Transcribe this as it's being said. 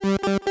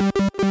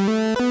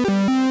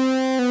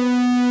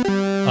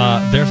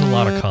There's a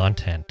lot of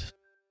content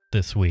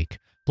this week.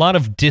 A lot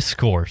of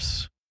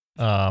discourse.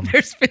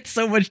 There's been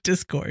so much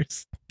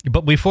discourse.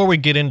 But before we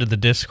get into the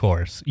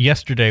discourse,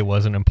 yesterday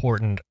was an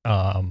important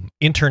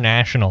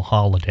international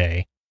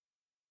holiday.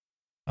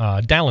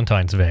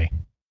 Valentine's Day.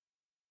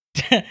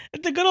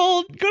 The good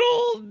old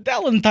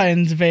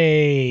Valentine's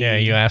Day. Yeah,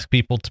 you ask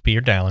people to be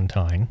your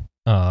Valentine.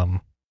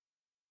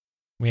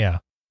 Yeah.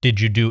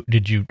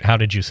 How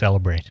did you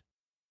celebrate?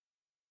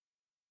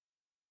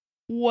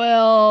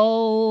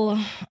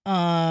 Well,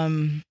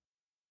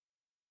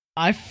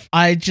 I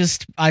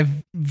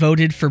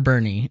voted for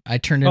Bernie. I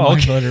turned in my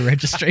voter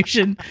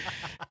registration.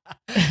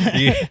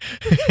 You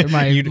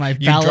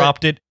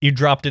ballot. You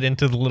dropped it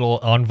into the little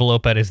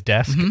envelope at his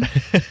desk.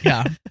 Mm-hmm.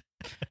 Yeah.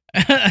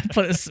 I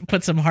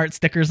put some heart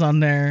stickers on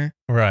there.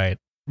 Right.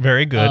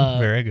 Very good.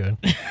 Very good.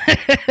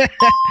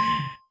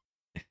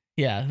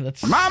 Yeah,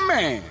 that's my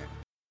man.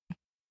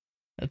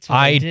 That's what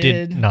I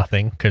did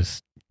nothing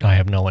because I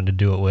have no one to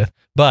do it with.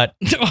 But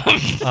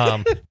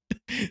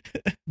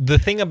the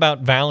thing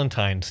about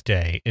Valentine's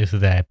Day is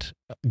that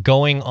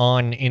going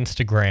on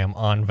Instagram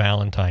on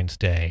Valentine's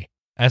Day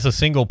as a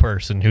single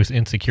person who's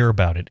insecure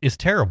about it is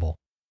terrible.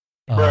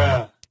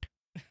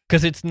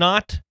 Because it's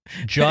not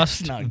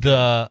just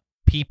the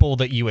people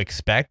that you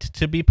expect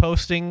to be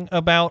posting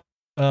about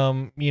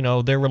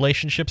their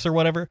relationships or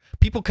whatever.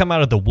 People come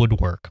out of the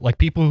woodwork. Like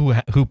people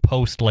who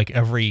post like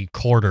every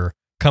quarter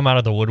come out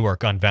of the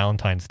woodwork on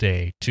Valentine's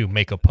Day to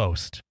make a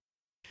post.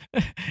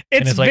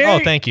 It's like, oh,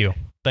 thank you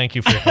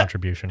for your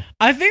contribution.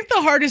 I think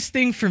the hardest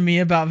thing for me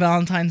about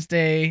Valentine's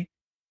Day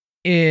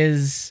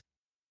is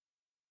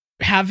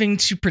having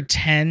to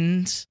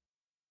pretend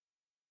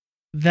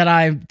that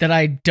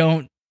I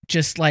don't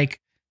just like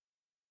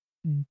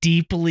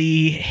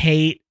deeply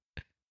hate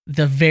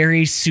the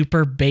very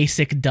super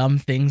basic dumb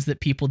things that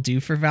people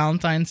do for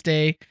Valentine's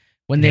Day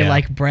when they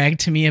like brag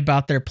to me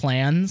about their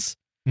plans.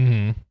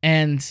 Mm-hmm.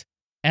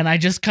 And I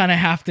just kind of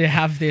have to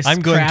have this. I'm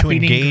going to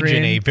engage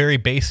in a very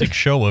basic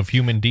show of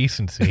human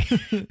decency.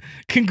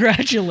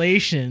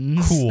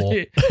 Congratulations.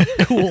 Cool.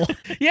 Cool.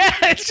 Yeah,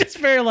 it's just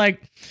very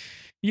like,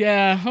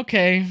 yeah,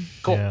 okay.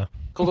 Cool. Yeah.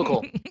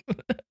 Cool.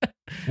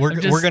 We're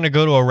going to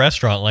go to a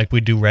restaurant like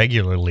we do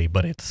regularly,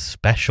 but it's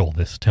special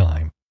this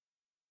time.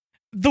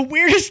 The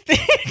weirdest thing,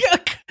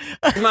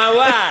 My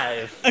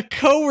wife. A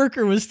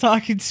coworker was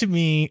talking to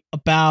me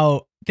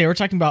about. They were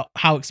talking about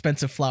how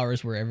expensive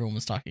flowers were. Everyone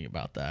was talking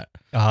about that.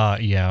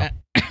 Yeah.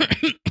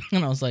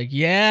 And I was like,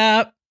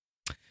 yeah.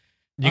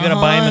 You got to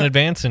buy them in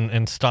advance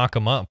and stock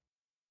them up.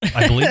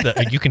 I believe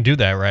that you can do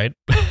that, right?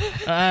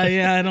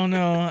 Yeah, I don't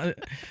know.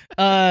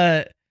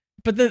 But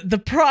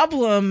the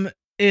problem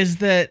is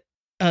that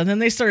then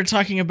they started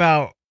talking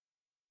about,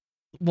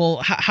 well,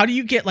 how do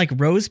you get like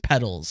rose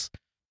petals?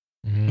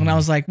 And I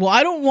was like, well,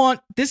 I don't want,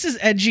 this is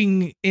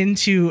edging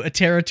into a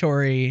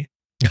territory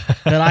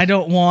that I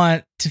don't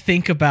want to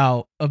think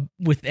about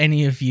with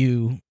any of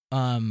you.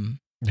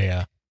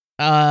 Yeah.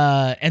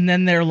 And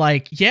then they're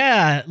like,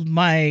 yeah,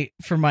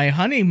 for my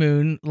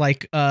honeymoon,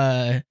 like,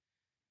 it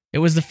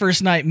was the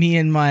first night me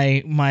and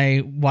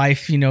my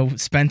wife,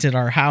 spent at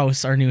our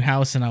new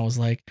house. And I was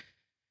like,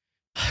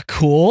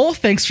 cool.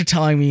 Thanks for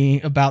telling me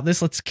about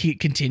this. Let's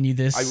continue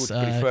this. I would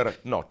prefer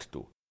not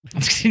to.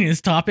 Let's continue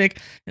this topic.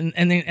 And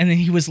then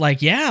he was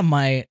like, yeah,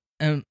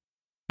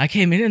 I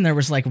came in and there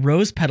was like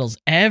rose petals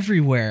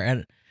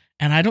everywhere.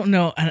 And I don't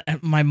know,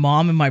 my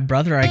mom and my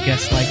brother, I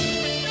guess, like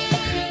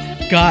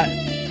got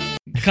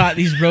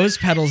these rose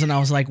petals. And I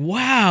was like,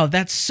 wow,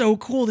 that's so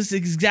cool. This is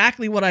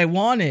exactly what I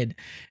wanted.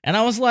 And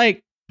I was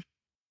like,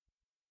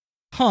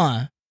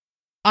 huh,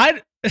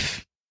 I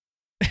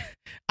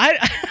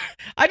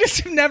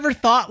just have never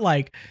thought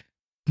like,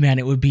 man,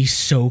 it would be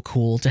so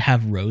cool to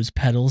have rose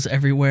petals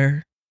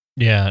everywhere.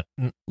 Yeah.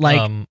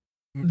 Like,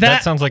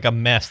 that sounds like a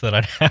mess that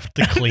I'd have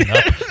to clean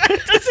up.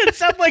 That doesn't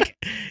sound like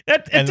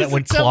that. And that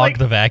would clog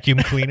the vacuum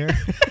cleaner.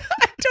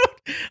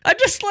 I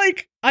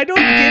don't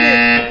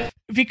get it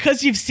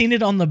because you've seen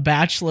it on The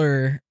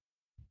Bachelor.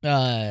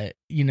 It's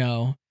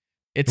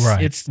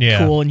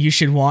cool and you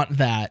should want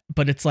that.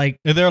 But it's like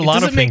there are a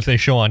lot of things they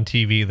show on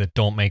TV that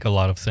don't make a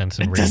lot of sense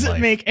in real life. It doesn't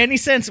make any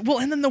sense. Well,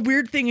 and then the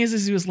weird thing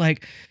is he was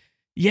like,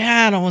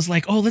 yeah, and I was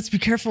like, oh, let's be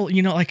careful.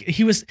 Like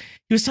he was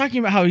talking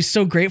about how he's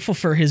so grateful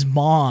for his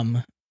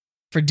mom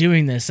for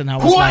doing this, and I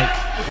was like,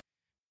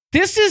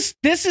 this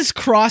is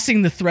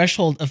crossing the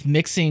threshold of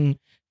mixing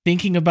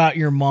thinking about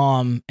your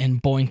mom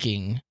and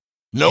boinking.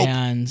 Nope.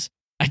 And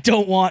I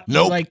don't want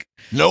Nope.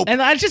 And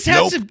I just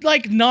have to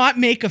like not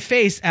make a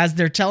face as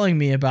they're telling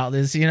me about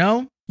this,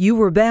 You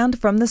were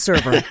banned from the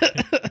server.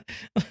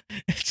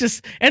 It's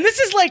just, and this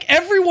is like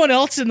everyone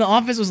else in the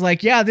office was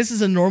like, yeah, this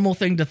is a normal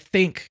thing to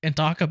think and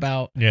talk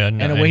about. Yeah,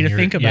 and a way to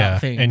think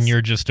about things. And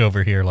you're just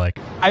over here like,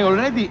 I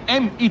already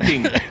am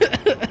eating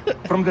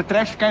from the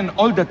trash can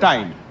all the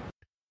time.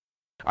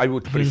 I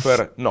would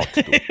prefer not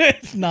to.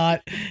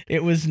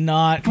 It was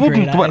not It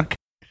wouldn't work.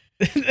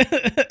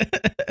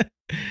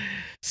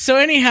 So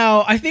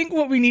anyhow, I think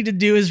what we need to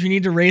do is we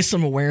need to raise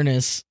some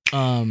awareness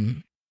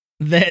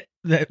that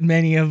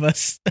many of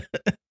us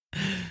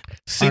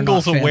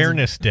Singles fans of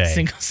Awareness Day.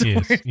 Singles is-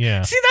 awareness.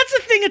 Yeah. See, that's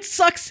the thing. It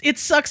sucks. It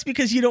sucks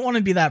because you don't want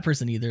to be that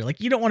person either.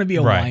 Like, you don't want to be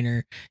a Right.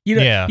 whiner. You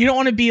don't. Yeah. You don't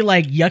want to be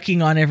like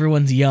yucking on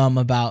everyone's yum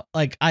about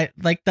like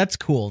that's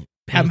cool.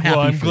 I'm happy.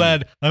 Well, for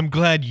you. I'm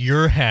glad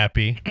you're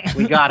happy.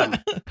 We got him.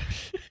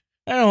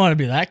 I don't want to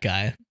be that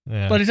guy,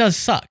 Yeah. but it does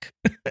suck.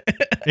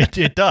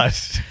 it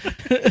does.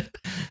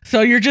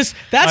 So you're just.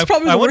 That's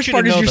probably I the want worst you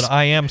part. to Is know you're, that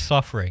I am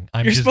suffering.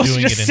 I'm you're just supposed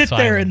doing to just it in sit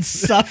there and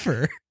silence.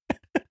 suffer.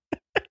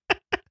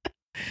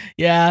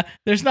 Yeah,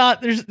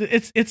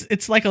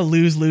 it's like a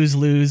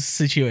lose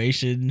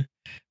situation.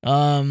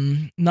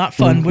 Not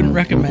fun. Wouldn't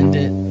recommend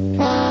it.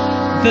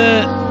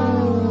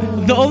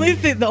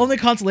 The only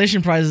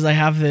consolation prizes I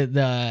have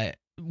that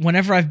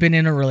whenever I've been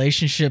in a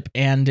relationship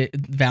and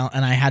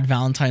I had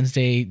Valentine's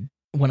Day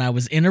when I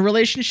was in a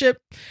relationship,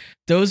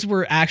 those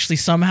were actually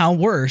somehow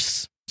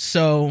worse.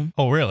 So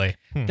Oh, really?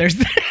 there's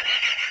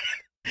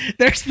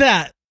there's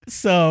that.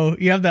 So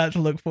you have that to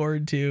look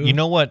forward to. You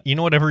know what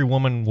every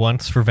woman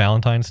wants for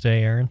Valentine's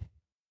Day, Aaron?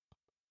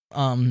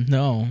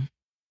 No.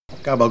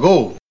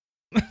 Gabagool.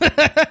 Give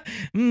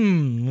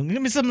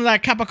me some of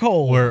that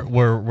Capacol.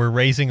 We're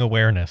raising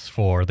awareness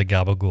for the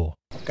gabagool.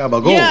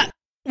 Gabagool. Yeah,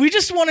 we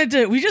just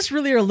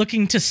really are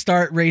looking to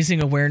start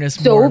raising awareness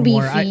So more and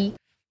more. beefy.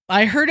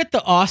 I heard at the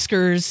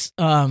Oscars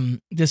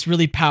this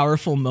really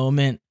powerful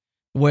moment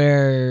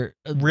where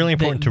Really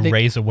important to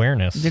raise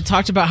awareness. They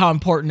talked about how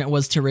important it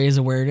was to raise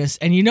awareness,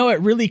 and it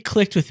really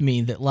clicked with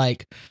me that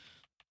like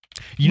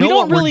You we know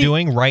what don't really- we're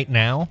doing right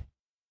now?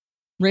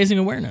 raising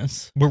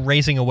awareness. We're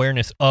raising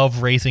awareness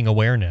of raising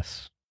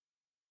awareness.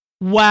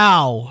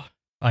 Wow.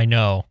 I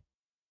know.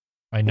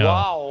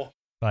 Wow.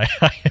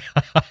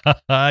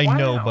 I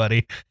know,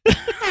 buddy.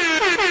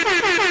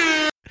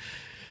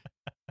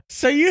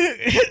 So you,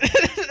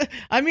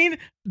 I mean,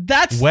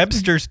 that's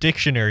Webster's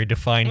dictionary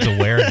defines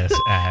awareness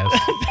as.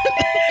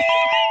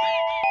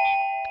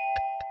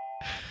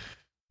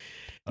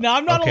 Now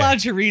I'm not Okay. allowed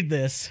to read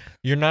this.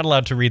 You're not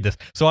allowed to read this.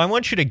 So I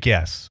want you to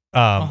guess.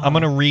 I'm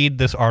going to read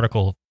this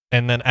article,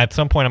 and then at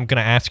some point I'm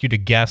going to ask you to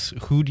guess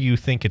who do you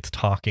think it's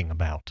talking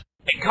about.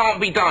 It can't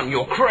be done.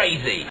 You're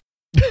crazy.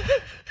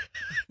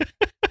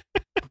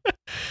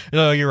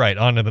 Oh, you're right.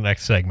 On to the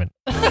next segment.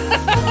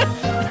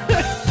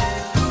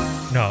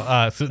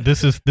 No, so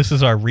this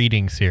is our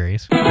reading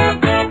series.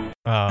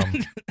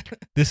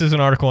 This is an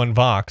article in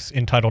Vox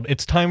entitled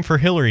 "It's Time for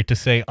Hillary to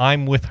Say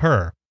I'm with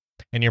Her,"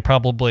 and you're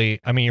probably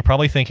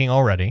thinking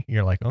already.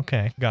 You're like,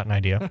 okay, got an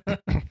idea.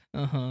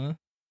 Uh-huh.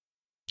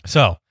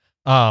 So,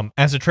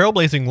 as a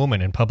trailblazing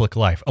woman in public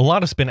life, a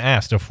lot has been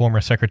asked of former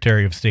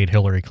Secretary of State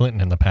Hillary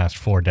Clinton in the past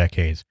 4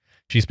 decades.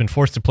 She's been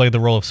forced to play the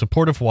role of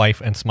supportive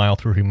wife and smile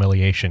through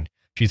humiliation.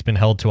 She's been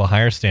held to a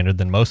higher standard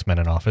than most men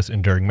in office,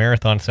 enduring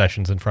marathon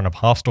sessions in front of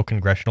hostile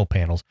congressional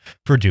panels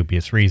for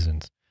dubious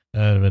reasons.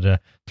 Through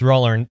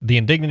all the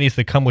indignities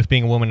that come with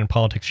being a woman in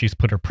politics, she's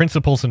put her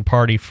principles and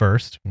party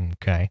first.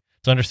 Okay.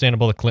 It's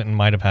understandable that Clinton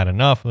might have had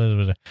enough.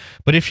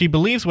 But if she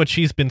believes what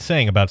she's been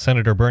saying about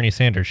Senator Bernie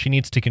Sanders, she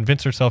needs to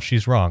convince herself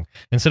she's wrong.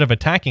 Instead of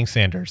attacking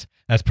Sanders,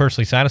 as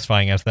personally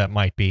satisfying as that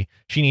might be,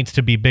 she needs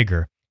to be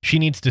bigger. She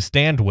needs to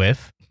stand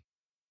with...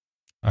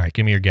 All right,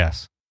 give me your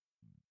guess.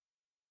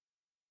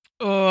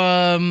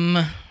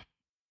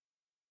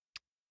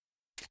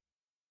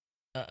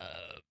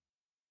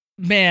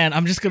 Man,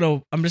 I'm just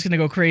gonna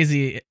go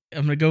crazy.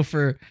 I'm gonna go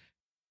for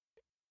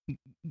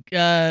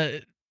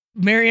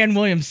Marianne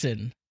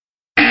Williamson.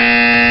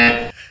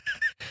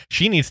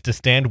 She needs to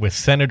stand with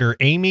Senator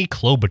Amy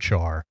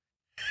Klobuchar.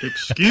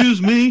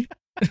 Excuse me?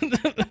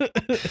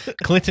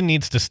 Clinton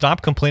needs to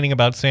stop complaining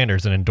about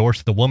Sanders and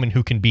endorse the woman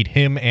who can beat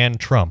him and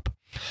Trump.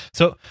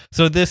 So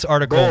this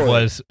article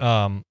was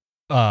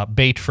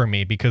bait for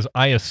me because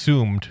I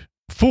assumed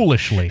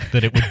foolishly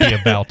that it would be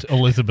about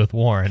Elizabeth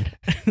Warren.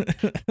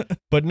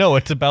 But no,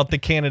 it's about the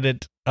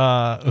candidate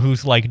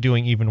who's like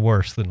doing even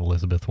worse than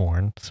Elizabeth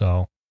Warren.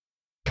 So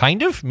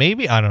kind of,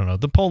 maybe, I don't know.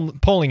 The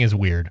polling is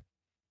weird.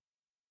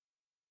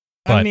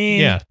 But I mean,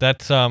 yeah,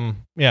 that's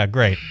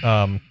great.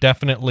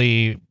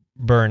 Definitely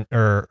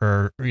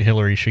or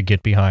Hillary should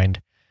get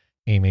behind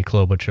Amy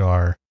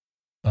Klobuchar.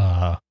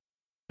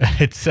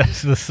 It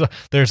says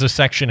there's a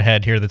section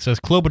head here that says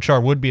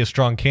Klobuchar would be a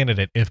strong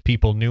candidate if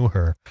people knew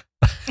her.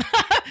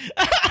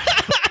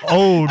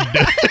 Oh,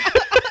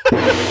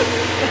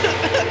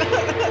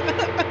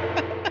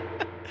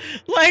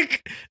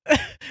 like,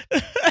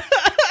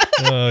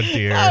 oh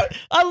dear.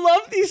 I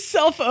love these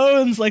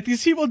self-owns. Like,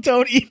 these people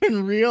don't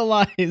even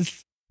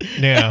realize.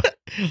 Yeah.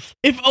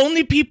 If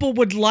only people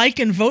would like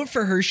and vote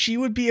for her, she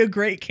would be a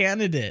great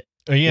candidate.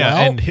 Yeah,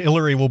 Well- and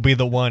Hillary will be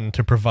the one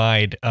to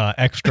provide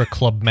extra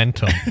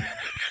clubmentum.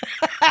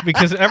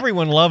 Because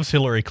everyone loves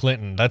Hillary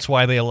Clinton. That's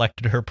why they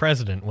elected her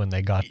president when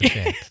they got the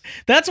chance.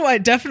 That's why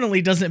it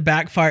definitely doesn't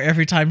backfire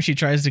every time she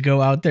tries to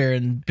go out there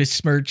and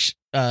besmirch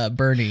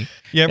Bernie.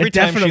 Yeah, every It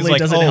time she's definitely like,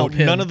 doesn't oh, help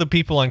him. none of the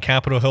people on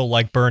Capitol Hill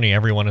like Bernie.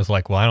 Everyone is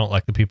like, well, I don't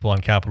like the people on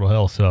Capitol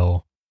Hill,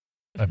 so,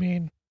 I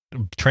mean,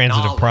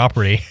 transitive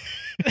property.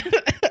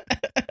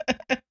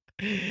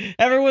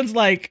 Everyone's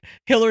like,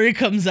 Hillary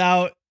comes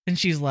out and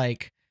she's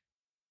like,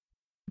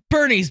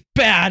 Bernie's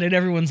bad, and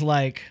everyone's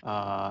like,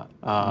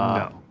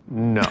 no.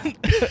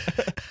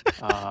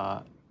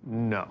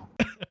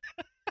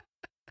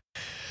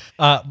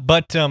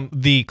 But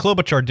the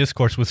Klobuchar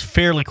discourse was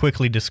fairly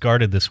quickly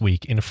discarded this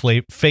week in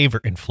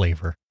favor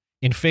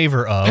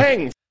of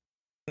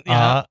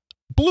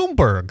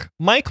Bloomberg,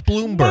 Mike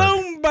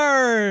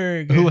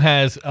Bloomberg, who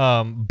has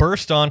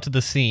burst onto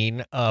the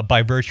scene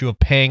by virtue of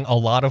paying a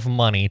lot of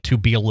money to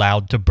be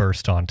allowed to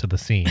burst onto the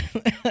scene.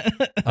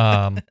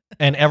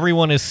 And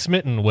everyone is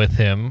smitten with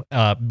him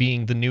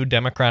being the new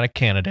Democratic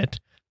candidate,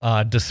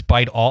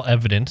 despite all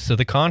evidence to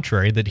the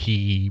contrary that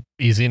he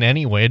is in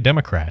any way a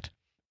Democrat.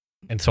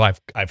 And so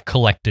I've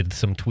collected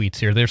some tweets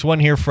here. There's one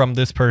here from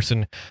this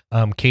person,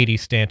 Katie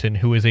Stanton,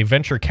 who is a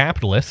venture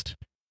capitalist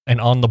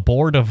and on the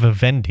board of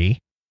Vivendi.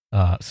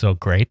 So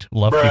great.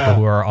 Love people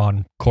who are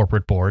on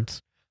corporate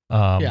boards.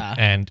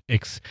 And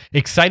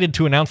excited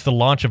to announce the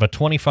launch of a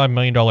 $25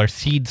 million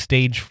seed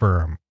stage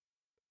firm.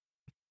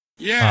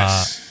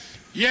 Yes.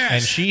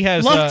 And she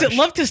has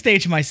love to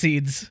stage my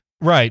seeds.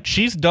 Right.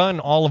 She's done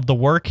all of the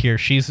work here.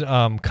 She's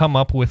come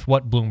up with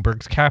what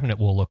Bloomberg's cabinet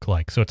will look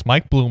like. So it's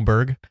Mike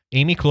Bloomberg,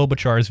 Amy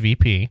Klobuchar's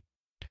VP,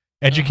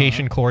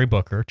 Education Cory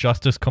Booker,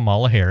 Justice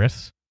Kamala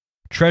Harris,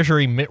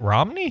 Treasury Mitt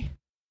Romney,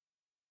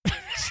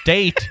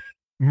 State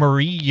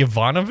Marie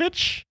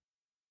Yovanovitch,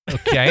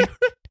 okay,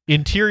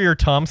 Interior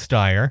Tom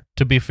Steyer.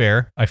 To be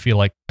fair, I feel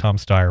like Tom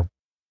Steyer,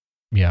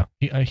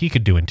 he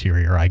could do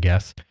Interior, I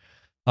guess.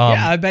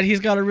 I bet he's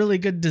got a really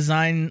good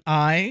design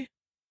eye.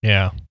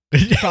 Yeah.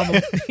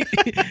 Probably.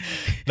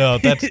 No,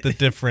 that's the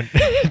different.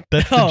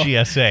 That's the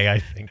GSA, I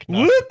think.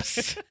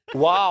 Whoops!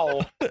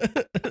 Wow.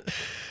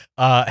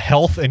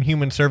 Health and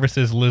Human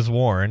Services, Liz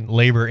Warren.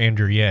 Labor,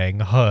 Andrew Yang.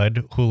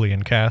 HUD,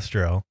 Julian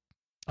Castro.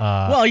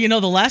 Well,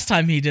 the last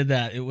time he did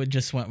that, it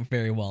just went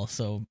very well.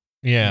 So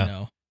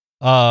yeah.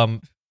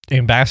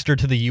 Ambassador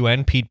to the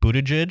UN, Pete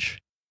Buttigieg.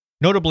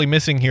 Notably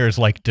missing here is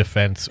like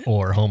defense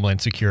or homeland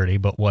security,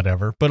 but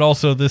whatever. But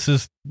also, this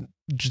is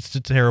just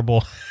a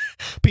terrible.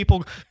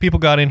 People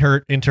got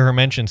into her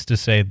mentions to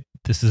say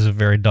this is a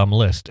very dumb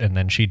list, and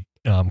then she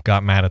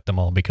got mad at them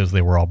all because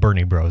they were all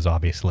Bernie bros,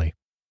 obviously.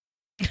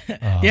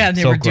 And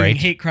they were doing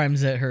hate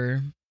crimes at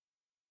her.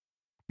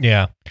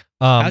 Yeah.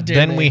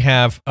 Then we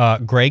have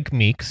Greg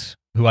Meeks,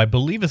 who I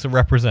believe is a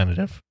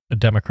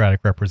Democratic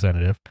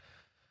representative,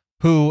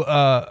 who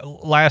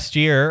last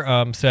year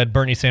said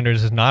Bernie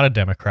Sanders is not a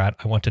Democrat.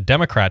 I want a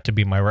Democrat to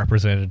be my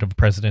representative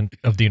president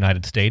of the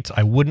United States.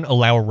 I wouldn't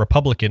allow a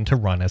Republican to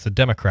run as a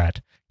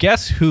Democrat.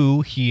 Guess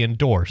who he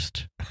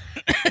endorsed?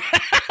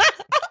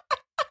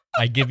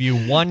 I give you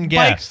one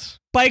guess.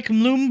 Mike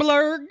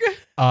Bloomberg?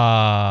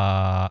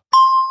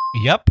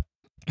 Yep.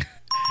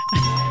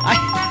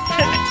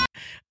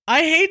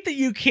 I hate that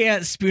you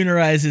can't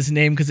spoonerize his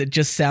name because it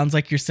just sounds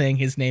like you're saying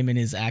his name in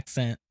his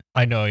accent.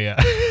 I know, yeah.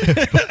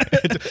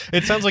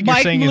 It sounds like you're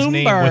saying his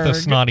name with a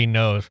snotty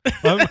nose.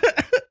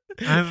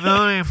 I'm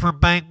voting for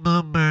Mike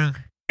Bloomberg.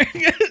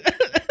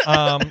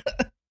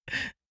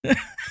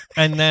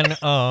 And then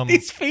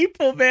these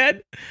people,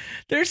 man,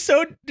 they're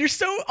so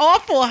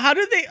awful. How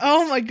do they?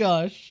 Oh my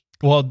gosh.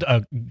 Well,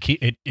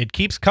 it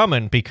keeps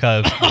coming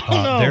because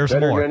there's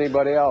Better more. than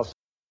anybody else.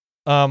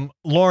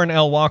 Lauren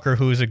L. Walker,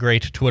 who is a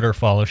great Twitter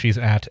follow, she's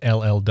at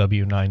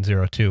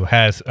LLW902,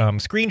 has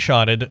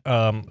screenshotted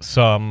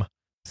some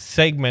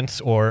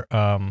segments or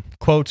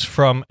quotes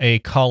from a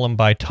column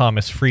by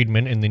Thomas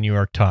Friedman in the New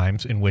York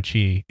Times, in which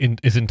he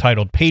is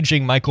entitled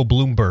 "Paging Michael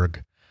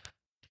Bloomberg."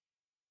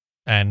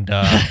 And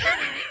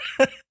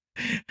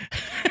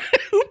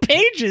who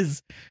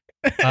pages?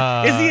 Is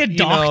he a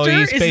doctor?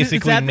 He's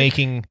basically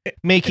making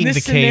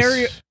the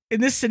case.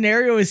 In this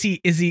scenario, is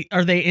he?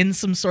 Are they in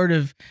some sort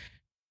of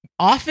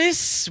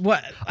office?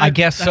 What? I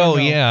guess so.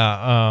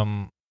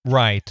 Yeah.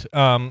 Right.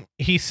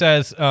 He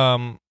says,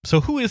 so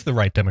who is the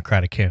right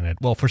Democratic candidate?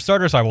 Well, for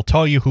starters, I will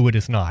tell you who it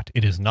is not.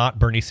 It is not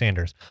Bernie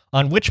Sanders.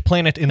 On which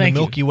planet in the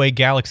Milky Way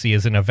galaxy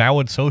is an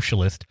avowed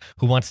socialist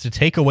who wants to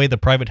take away the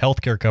private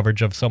healthcare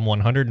coverage of some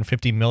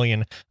 150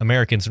 million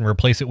Americans and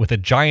replace it with a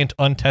giant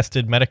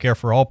untested Medicare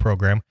for All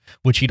program,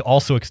 which he'd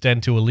also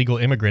extend to illegal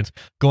immigrants,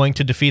 going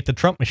to defeat the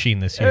Trump machine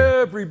this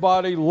year?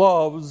 Everybody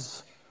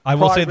loves I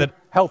will say that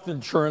health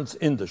insurance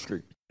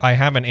industry. I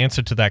have an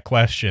answer to that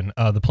question.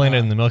 The planet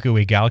in the Milky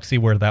Way galaxy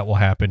where that will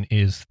happen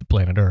is the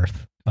planet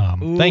Earth.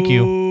 Thank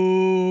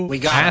you. We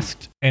got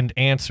asked and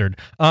answered.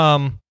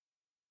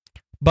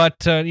 But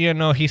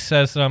he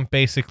says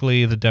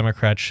basically the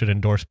Democrats should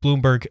endorse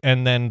Bloomberg,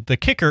 and then the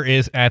kicker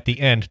is at the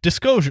end.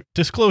 Disclosure: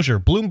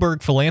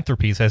 Bloomberg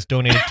Philanthropies has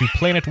donated to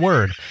Planet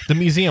Word, the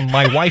museum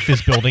my wife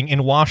is building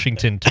in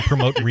Washington to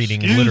promote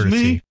reading and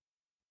literacy.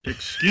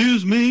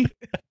 Excuse me.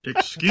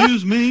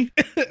 Excuse me.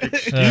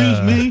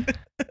 Excuse me.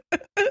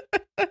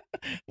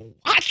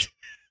 What?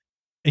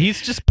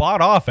 He's just bought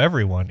off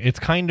everyone. It's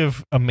kind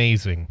of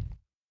amazing.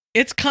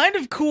 It's kind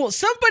of cool.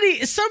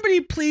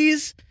 Somebody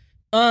please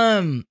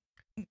roll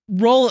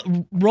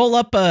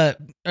up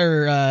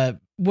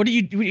what do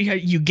you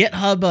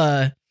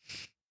GitHub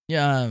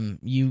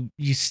you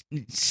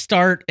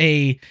start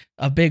a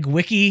big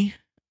wiki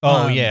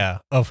Oh yeah,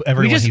 of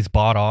everyone he's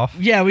bought off.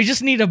 Yeah, we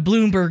just need a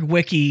Bloomberg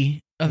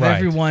wiki of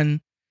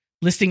everyone,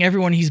 listing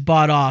everyone he's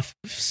bought off,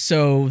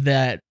 so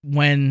that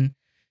when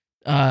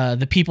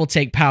the people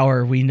take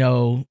power, we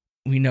know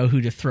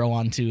who to throw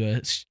onto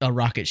a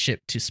rocket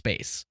ship to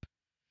space.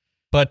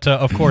 But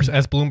of course,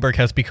 as Bloomberg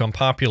has become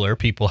popular,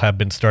 people have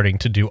been starting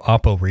to do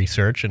Oppo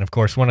research, and of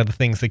course, one of the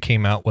things that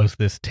came out was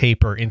this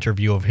tape or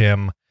interview of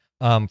him,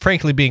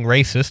 frankly, being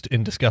racist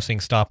in discussing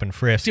stop and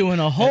frisk, doing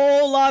a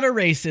whole lot of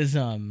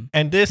racism.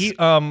 And this he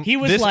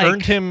was this like,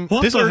 earned him.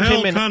 What this the earned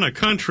hell him kind of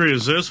country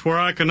is this where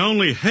I can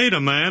only hate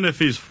a man if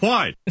he's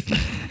white?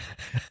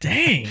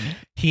 Dang.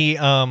 He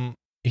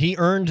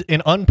earned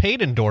an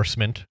unpaid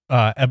endorsement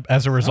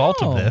as a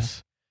result of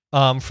this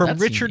from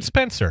Richard neat.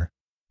 Spencer,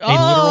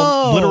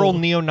 a literal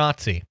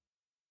neo-Nazi,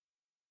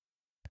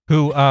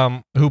 who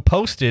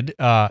posted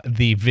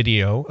the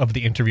video of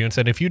the interview and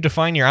said, "If you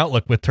define your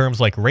outlook with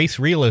terms like race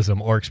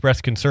realism or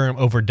express concern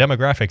over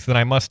demographics, then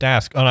I must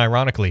ask,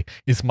 unironically,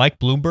 is Mike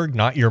Bloomberg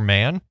not your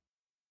man?"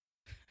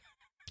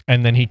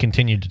 And then he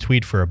continued to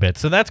tweet for a bit.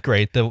 So that's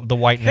great. The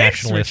white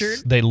Thanks, nationalists,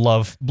 Richard. they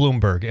love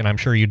Bloomberg, and I'm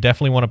sure you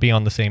definitely want to be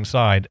on the same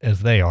side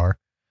as they are.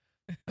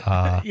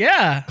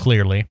 Yeah,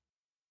 Clearly.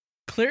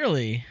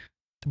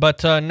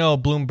 But no,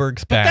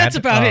 Bloomberg's bad. but that's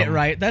about it,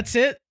 right? That's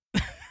it.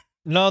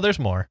 No, there's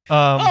more.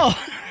 Oh,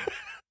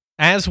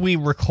 As we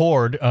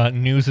record,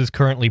 news is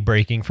currently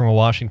breaking from a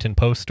Washington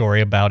Post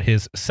story about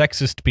his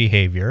sexist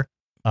behavior.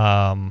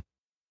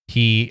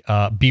 He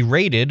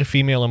berated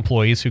female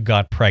employees who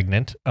got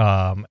pregnant,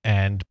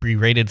 and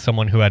berated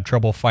someone who had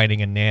trouble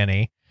finding a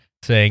nanny,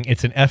 saying,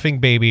 "It's an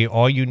effing baby.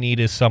 All you need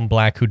is some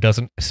black who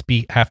doesn't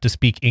have to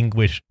speak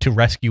English to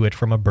rescue it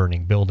from a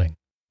burning building."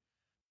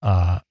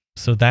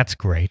 So that's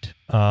great.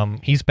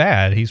 He's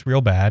bad. He's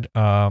real bad.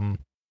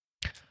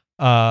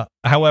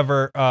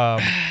 However,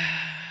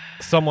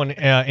 someone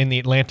in The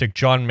Atlantic,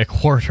 John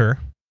McWhorter,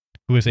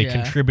 who is a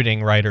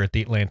contributing writer at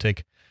The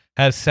Atlantic,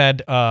 has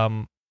said,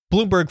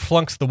 Bloomberg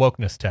flunks the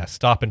wokeness test.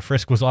 Stop and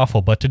frisk was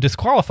awful, but to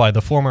disqualify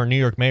the former New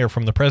York mayor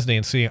from the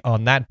presidency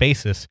on that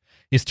basis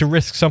is to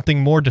risk something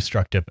more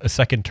destructive, a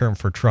second term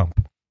for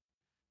Trump.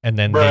 And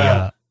then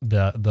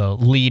the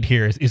lead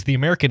here is the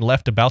American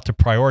left about to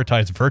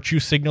prioritize virtue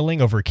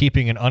signaling over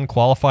keeping an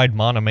unqualified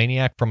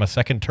monomaniac from a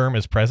second term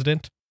as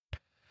president?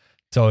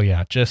 So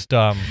yeah, just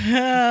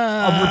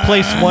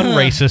replace one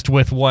racist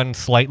with one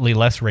slightly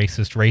less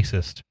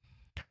racist.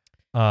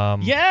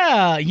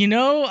 yeah.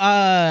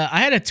 I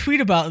had a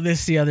tweet about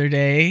this the other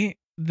day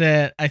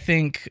that I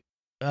think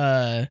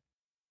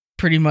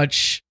pretty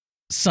much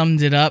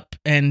summed it up,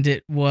 and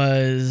it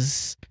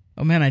was,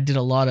 oh man, I did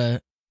a lot of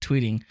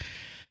tweeting.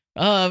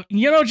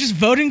 Just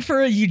voting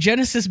for a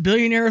eugenicist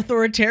billionaire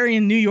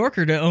authoritarian New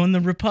Yorker to own the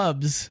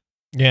Repubs.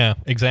 Yeah,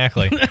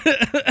 exactly.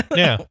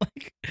 Yeah.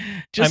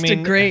 A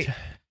great.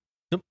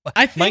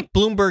 I think Mike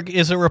Bloomberg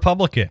is a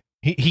Republican.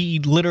 He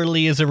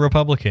literally is a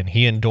Republican.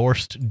 He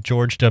endorsed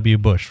George W.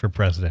 Bush for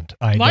president.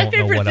 My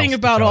favorite thing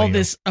about all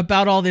this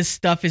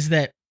stuff is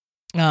that,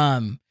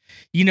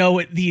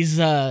 these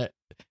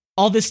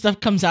all this stuff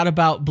comes out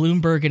about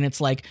Bloomberg, and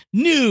it's like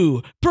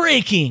new,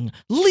 breaking,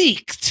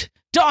 leaked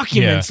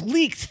documents,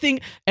 leaked thing,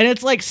 and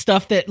it's like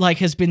stuff that like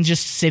has been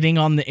just sitting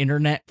on the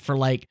internet for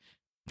like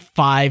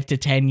 5 to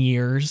 10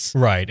 years.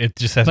 Right. It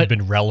just hasn't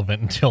been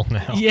relevant until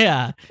now.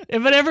 Yeah.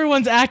 But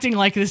everyone's acting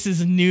like this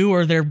is new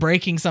or they're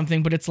breaking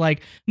something, but it's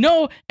like,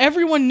 no,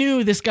 everyone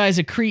knew this guy's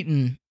a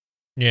cretin.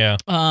 Yeah.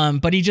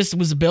 But he just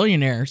was a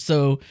billionaire,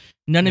 so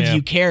none of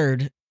you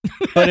cared.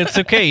 But it's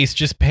okay. He's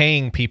just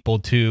paying people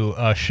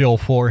to shill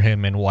for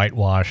him and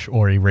whitewash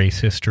or erase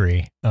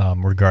history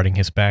regarding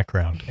his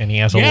background. And he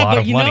has a lot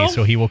of money,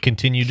 so he will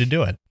continue to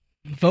do it.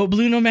 Vote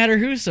blue no matter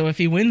who, so if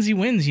he wins, he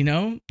wins,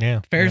 Yeah.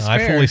 Fair's fair.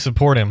 I fully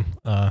support him.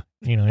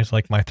 He's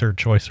like my third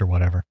choice or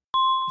whatever.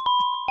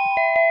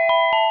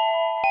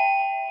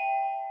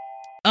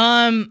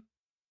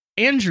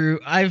 Andrew,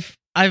 I've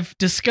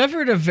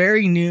discovered a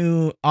very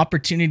new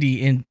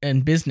opportunity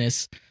in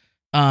business.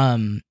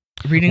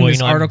 Reading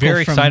this article, I'm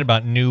very excited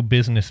about new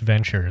business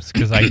ventures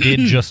because I did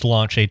just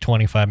launch a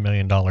 $25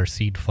 million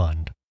seed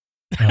fund.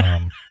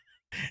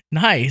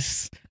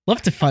 Nice.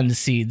 Love to fund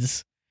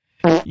seeds.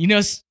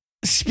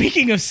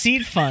 Speaking of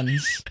seed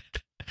funds,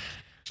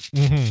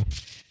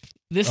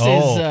 this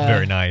is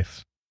very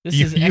nice.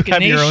 You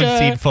have your own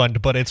seed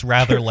fund, but it's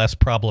rather less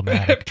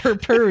problematic.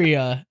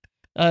 Purpurea.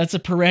 It's a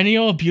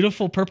perennial,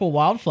 beautiful purple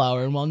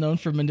wildflower and well known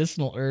for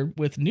medicinal herb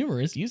with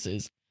numerous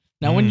uses.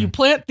 Now, when you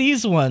plant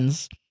these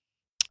ones,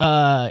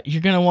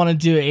 you're gonna want to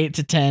do 8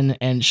 to 10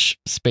 inch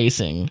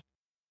spacing,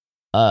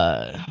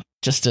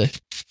 just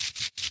to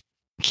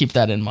keep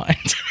that in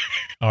mind.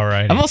 All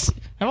right. I've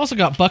also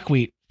got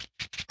buckwheat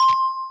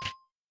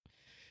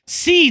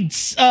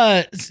seeds.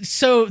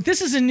 So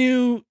this is a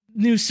new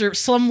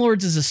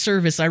Slumlords is a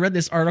service. I read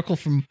this article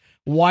from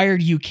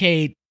Wired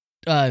UK,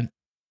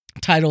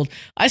 titled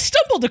 "I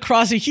stumbled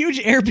across a huge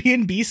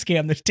Airbnb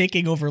scam that's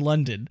taking over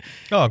London."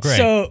 Oh, great.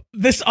 So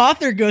this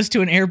author goes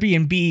to an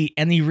Airbnb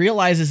and he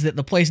realizes that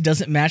the place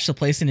doesn't match the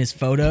place in his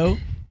photo.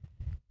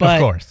 But,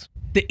 of course.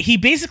 he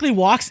basically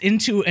walks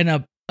into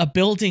a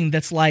building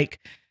that's like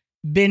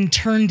been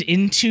turned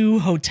into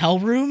hotel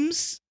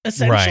rooms,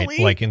 essentially.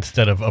 Right, like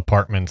instead of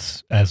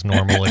apartments as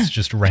normal, it's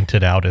just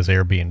rented out as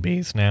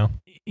Airbnbs now.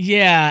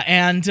 Yeah,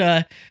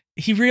 and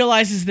he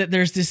realizes that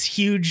there's this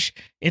huge,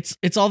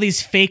 it's all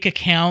these fake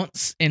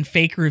accounts and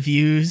fake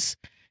reviews,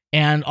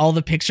 and all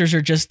the pictures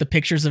are just the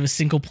pictures of a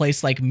single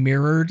place, like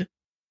mirrored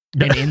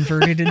and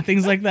inverted and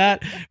things like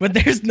that. But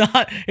there's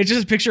not, it's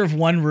just a picture of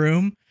one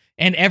room,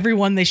 and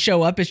everyone they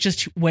show up, it's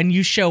just when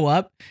you show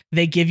up,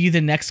 they give you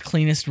the next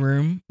cleanest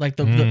room. Like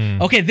the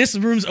okay, this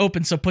room's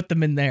open, so put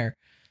them in there.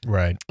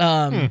 Right.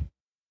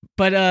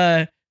 But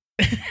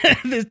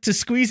to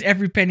squeeze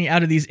every penny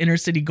out of these inner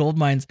city gold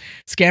mines,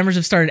 scammers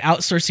have started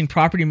outsourcing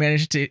property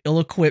management to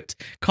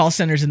ill-equipped call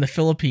centers in the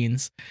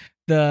Philippines.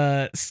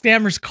 The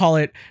scammers call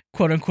it,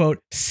 quote unquote,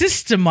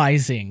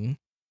 systemizing.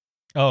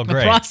 Oh,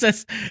 great. The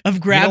process of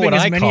grabbing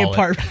as many call it?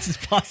 apartments as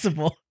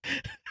possible.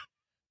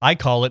 I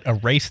call it a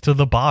race to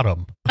the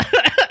bottom.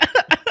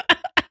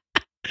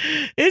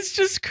 It's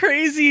just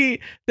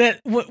crazy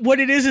that what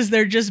it is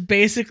they're just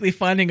basically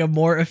finding a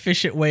more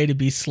efficient way to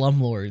be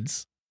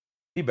slumlords.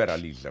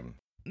 Liberalism.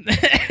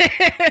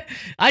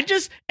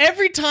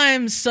 Every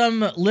time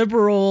some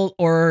liberal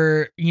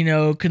or,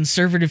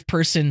 conservative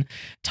person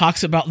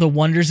talks about the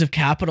wonders of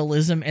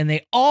capitalism, and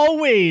they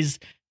always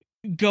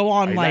go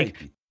on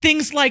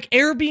things like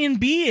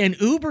Airbnb and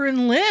Uber and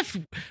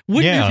Lyft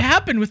wouldn't have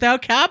happened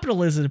without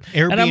capitalism.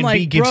 Airbnb and I'm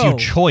like, gives you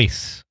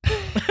choice.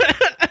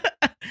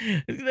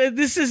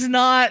 This is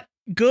not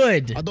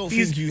good. I don't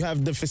think you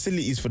have the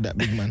facilities for that,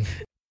 big man.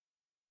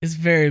 It's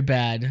very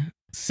bad.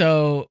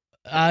 So,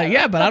 but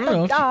I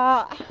don't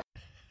know.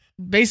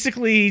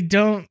 Basically,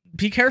 don't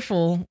be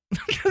careful.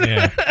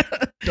 Yeah.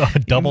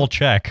 Double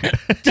check.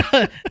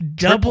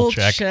 Double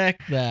check.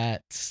 check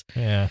that.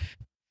 Yeah.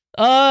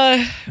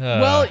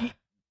 Well,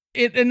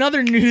 in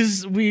other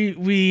news, we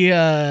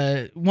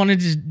wanted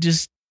to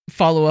just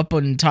follow up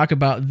and talk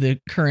about the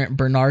current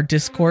Bernard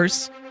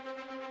discourse.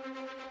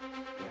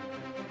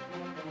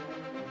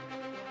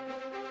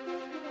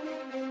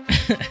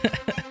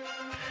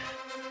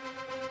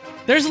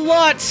 There's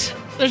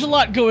a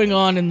lot going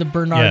on in the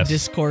Bernard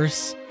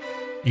discourse.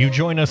 You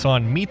join us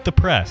on Meet the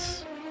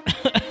Press.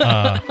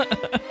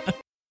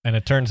 And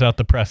it turns out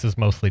the press is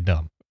mostly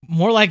dumb.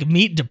 More like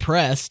Meet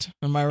Depressed.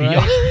 Am I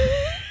right?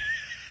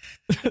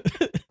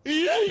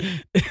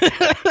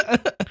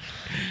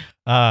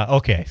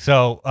 Okay,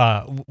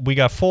 so we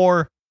got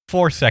four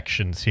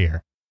sections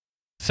here.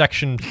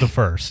 Section the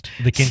first,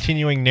 the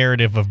continuing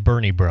narrative of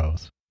Bernie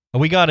Bros.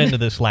 We got into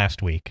this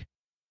last week.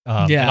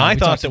 And I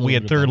thought that we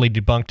had thoroughly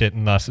debunked it,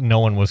 and thus no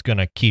one was going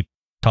to keep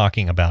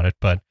talking about it.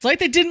 But it's like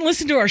they didn't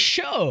listen to our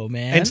show,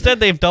 man. Instead,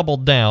 they've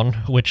doubled down,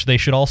 which they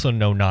should also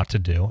know not to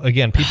do.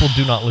 Again, people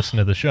do not listen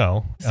to the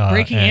show. It's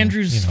breaking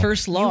Andrew's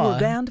first law. You were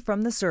banned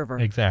from the server.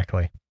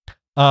 Exactly.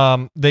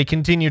 They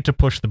continue to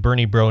push the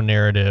Bernie Bro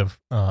narrative.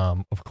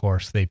 Of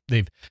course, they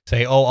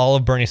say, oh, all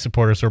of Bernie's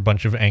supporters are a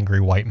bunch of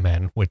angry white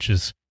men, which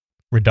is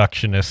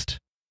reductionist,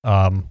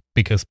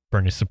 because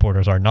Bernie's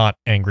supporters are not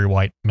angry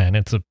white men.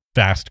 It's a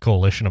vast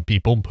coalition of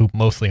people who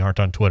mostly aren't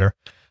on Twitter.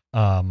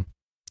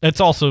 It's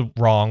also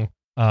wrong,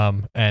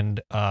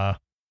 and a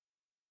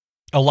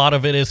lot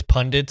of it is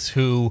pundits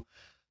who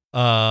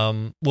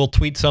will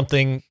tweet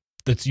something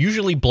that's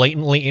usually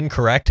blatantly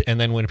incorrect, and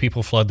then when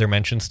people flood their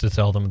mentions to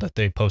tell them that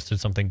they posted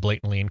something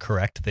blatantly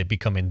incorrect, they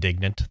become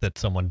indignant that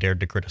someone dared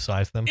to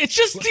criticize them. It's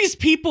just these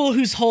people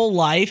whose whole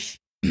life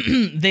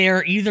they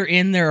are either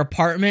in their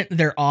apartment,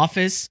 their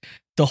office,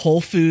 the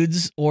Whole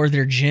Foods, or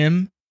their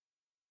gym.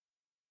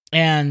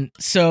 And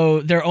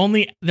so their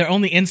only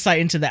insight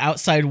into the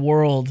outside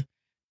world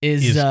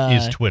is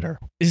Twitter.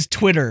 Is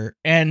Twitter.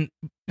 And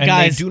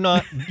guys,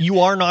 they you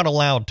are not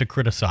allowed to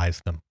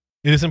criticize them.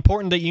 It is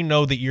important that you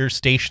know that your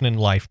station in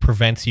life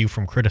prevents you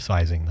from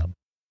criticizing them.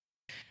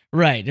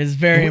 Right. It's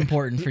very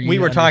important for you. We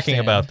were talking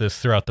understand. about this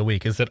throughout the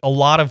week, is that a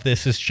lot of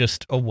this is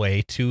just a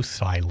way to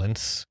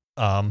silence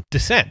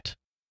dissent.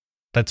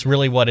 That's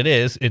really what it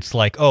is. It's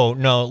like, oh,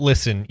 no,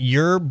 listen,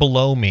 you're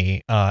below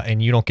me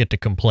and you don't get to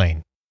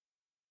complain.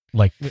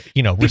 Like,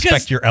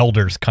 respect your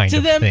elders kind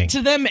of thing.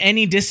 To them,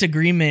 any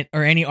disagreement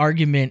or any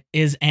argument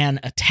is an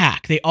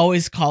attack. They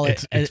always call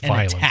it an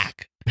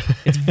attack.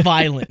 It's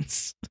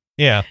violence.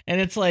 Yeah. And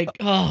it's like,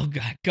 oh,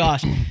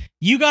 gosh,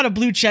 you got a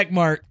blue check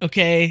mark,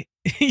 okay?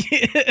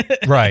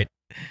 Right.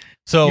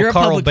 So You're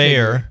Carl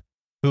Bayer, figure.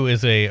 who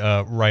is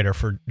a writer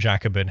for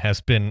Jacobin, has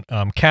been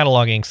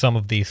cataloging some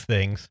of these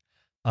things.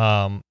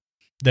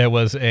 There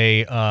was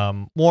a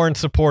Warren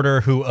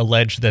supporter who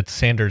alleged that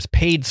Sanders'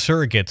 paid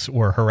surrogates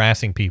were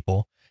harassing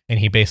people, and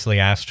he basically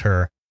asked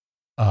her,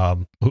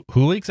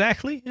 who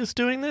exactly is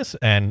doing this?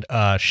 And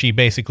she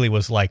basically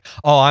was like,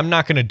 oh, I'm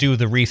not going to do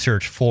the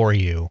research for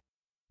you.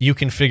 You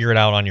can figure it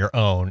out on your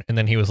own. And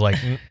then he was like,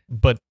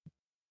 but,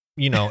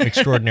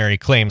 extraordinary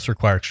claims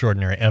require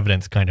extraordinary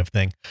evidence kind of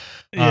thing.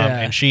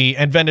 And she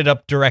ended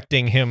up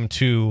directing him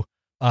to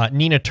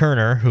Nina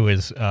Turner, who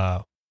is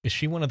is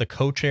she one of the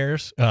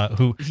co-chairs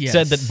who Yes.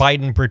 said that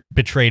Biden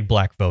betrayed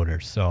black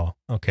voters? So,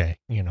 okay,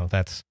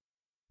 that's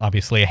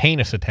obviously a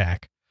heinous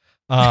attack.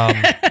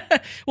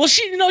 Well,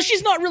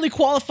 she's not really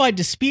qualified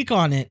to speak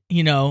on it,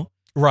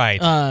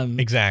 Right.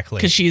 Exactly.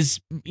 because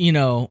she's,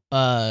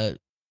 oh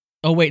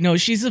wait, no,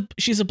 she's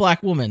a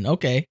black woman.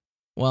 Okay,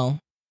 well,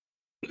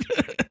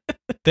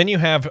 Then you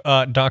have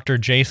Dr.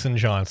 Jason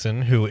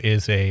Johnson, who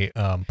is a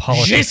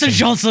Jason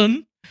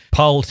Johnson.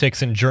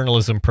 politics and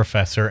journalism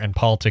professor and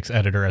politics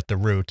editor at The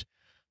Root,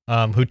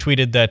 who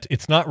tweeted that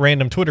it's not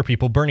random Twitter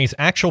people. Bernie's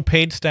actual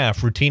paid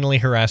staff routinely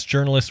harass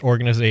journalists,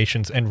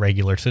 organizations, and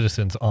regular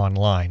citizens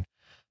online.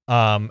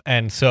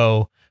 And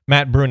so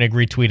Matt Brunig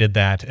retweeted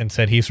that and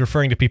said he's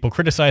referring to people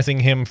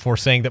criticizing him for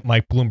saying that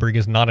Mike Bloomberg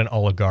is not an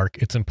oligarch.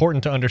 It's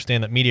important to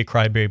understand that media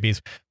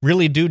crybabies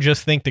really do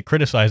just think that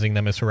criticizing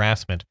them is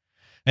harassment.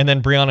 And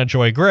then Brianna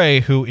Joy Gray,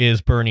 who is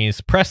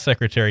Bernie's press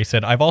secretary,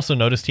 said, I've also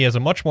noticed he has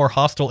a much more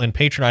hostile and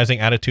patronizing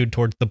attitude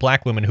towards the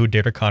black women who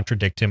dare to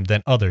contradict him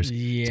than others.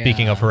 Yeah.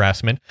 Speaking of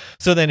harassment.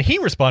 So then he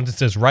responds and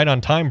says, right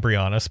on time,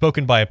 Brianna,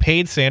 spoken by a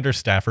paid Sanders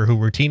staffer who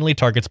routinely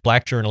targets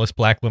black journalists,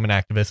 black women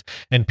activists,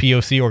 and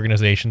POC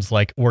organizations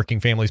like Working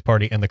Families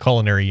Party and the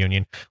Culinary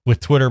Union, with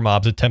Twitter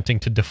mobs attempting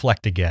to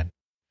deflect again.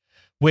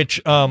 Which,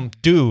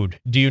 dude,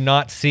 do you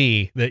not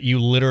see that you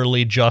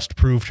literally just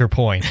proved her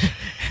point?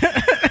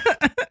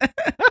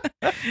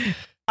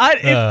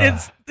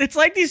 It's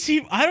like these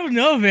people. I don't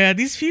know, man.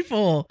 These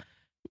people.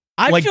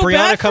 I like feel Brianna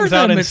bad comes for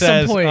out them and at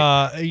says, some point.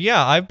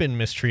 "Yeah, I've been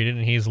mistreated,"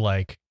 and he's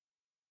like,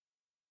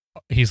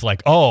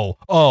 "Oh,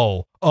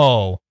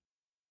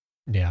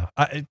 yeah."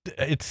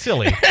 It's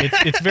silly.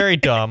 It's very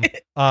dumb.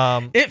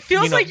 It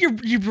feels like you're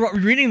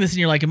reading this and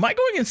you're like, "Am I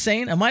going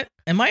insane? Am I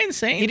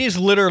insane?" It is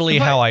literally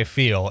how I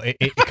feel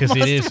because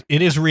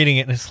it is reading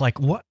it, and it's like,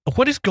 what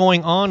is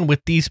going on with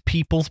these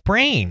people's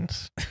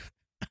brains?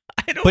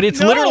 But it's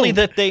literally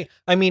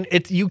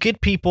that you get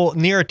people.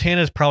 Neera Tanden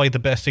is probably the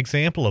best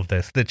example of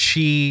this, that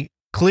she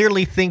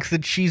clearly thinks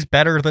that she's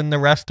better than the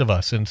rest of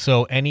us. And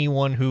so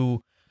anyone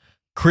who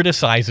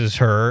criticizes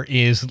her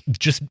is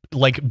just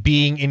like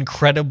being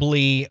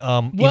incredibly,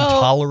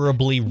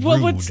 intolerably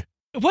rude.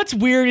 What's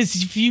weird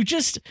is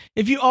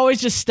if you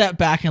always just step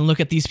back and look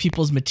at these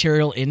people's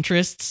material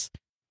interests,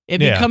 it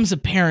becomes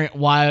apparent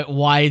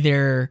why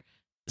they're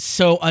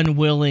so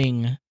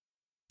unwilling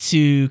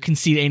to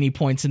concede any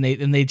points, and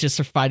they just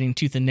are fighting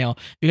tooth and nail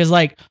because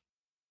like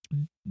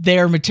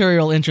their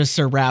material interests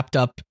are wrapped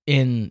up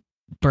in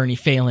Bernie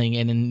failing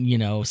and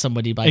in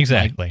somebody like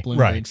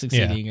Bloomberg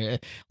succeeding. Yeah.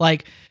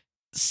 Like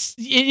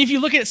if you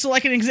look at so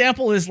like an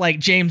example is like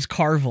James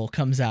Carville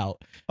comes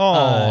out.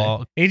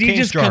 Oh, and he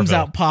just comes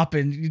out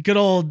popping. Good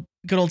old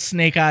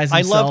Snake Eyes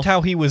himself. I loved how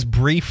he was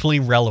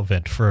briefly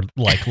relevant for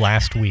like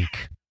last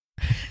week.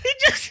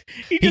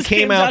 He just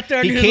came out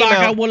there and he's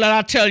like, "Well,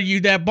 I tell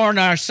you that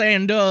Bernie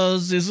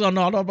Sanders is and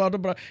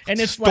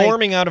it's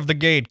storming out of the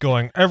gate,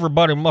 going,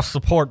 "Everybody must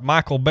support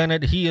Michael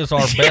Bennet. He is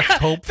our best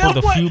hope for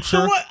the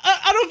future." So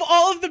out of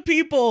all of the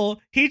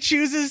people, he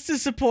chooses to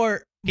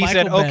support. He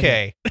Michael said,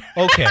 Bennet.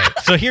 "Okay."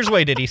 So here's what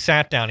he did. He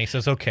sat down. He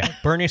says, "Okay,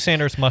 Bernie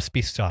Sanders must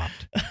be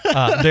stopped.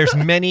 There's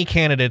many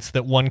candidates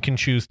that one can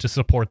choose to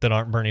support that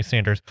aren't Bernie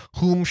Sanders.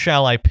 Whom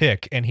shall I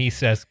pick?" And he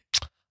says,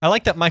 I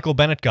like that Michael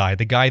Bennet guy,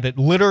 the guy that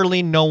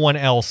literally no one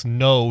else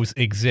knows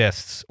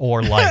exists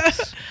or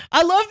likes.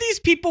 I love these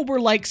people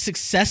were like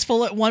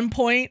successful at one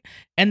point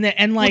and they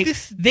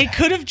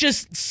could have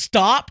just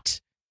stopped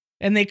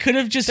and they could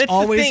have just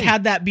always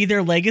had that be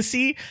their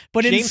legacy.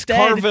 But James instead,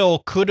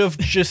 Carville could have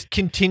just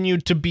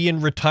continued to be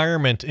in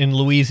retirement in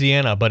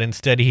Louisiana, but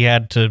instead he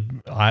had to,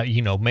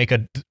 make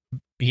a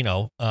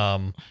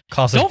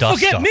cause a dust Don't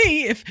forget up.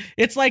 me. If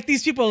it's like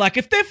these people are like,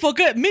 if they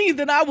forget me,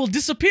 then I will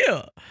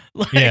disappear.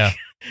 Like, yeah.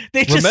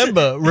 They just,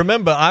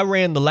 remember, I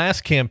ran the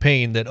last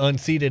campaign that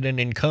unseated an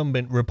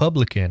incumbent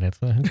Republican.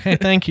 It's like, okay,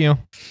 thank you.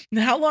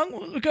 How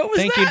long ago was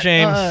thank that? You,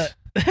 James.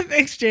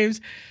 Thanks, James.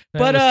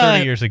 That was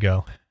 30 years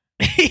ago.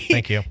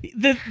 Thank you.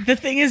 The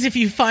thing is, if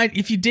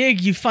you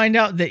dig, you find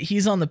out that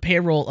he's on the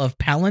payroll of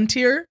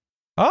Palantir.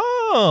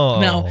 Oh.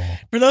 Now,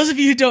 for those of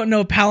you who don't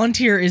know,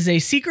 Palantir is a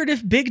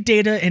secretive big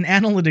data and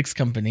analytics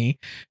company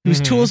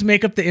whose tools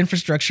make up the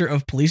infrastructure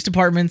of police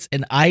departments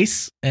and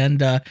ICE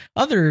and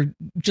other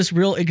just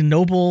real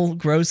ignoble,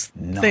 gross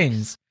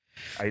things.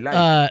 I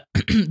like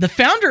the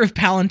founder of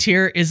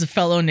Palantir is a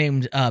fellow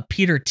named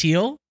Peter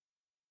Thiel.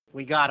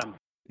 We got him.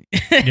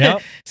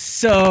 Yep.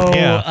 So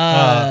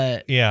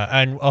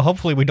and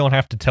hopefully we don't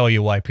have to tell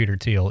you why Peter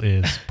Thiel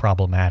is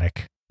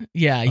problematic.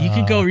 Yeah, you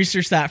can go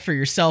research that for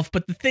yourself.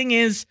 But the thing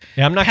is,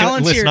 I'm not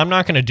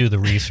going to do the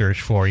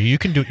research for you. You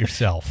can do it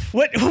yourself.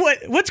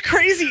 What's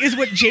crazy is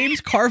what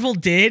James Carville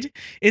did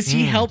is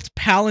he helped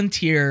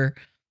Palantir,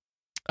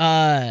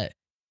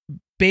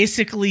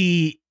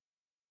 basically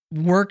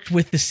worked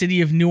with the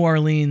city of New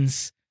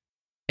Orleans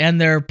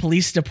and their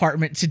police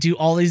department to do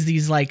all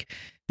these like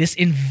this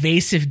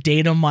invasive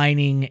data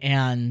mining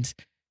and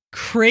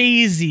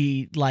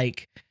crazy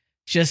like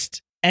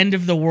just end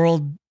of the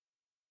world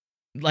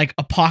like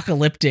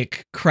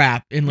apocalyptic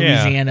crap in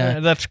Louisiana. Yeah,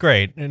 that's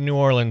great. New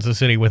Orleans, a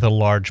city with a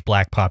large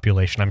black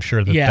population. I'm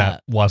sure that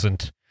that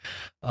wasn't,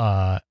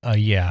 that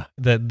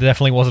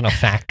definitely wasn't a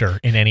factor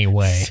in any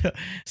way.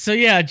 So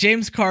yeah,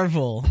 James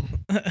Carville.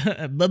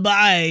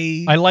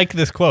 Bye-bye. I like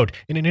this quote.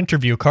 In an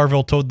interview,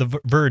 Carville told The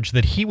Verge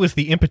that he was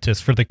the impetus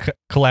for the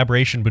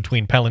collaboration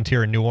between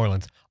Palantir and New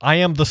Orleans. I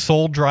am the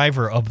sole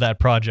driver of that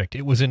project.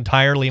 It was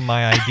entirely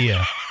my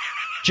idea.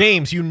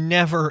 James, you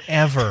never,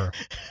 ever.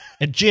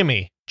 And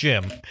Jim,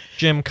 come,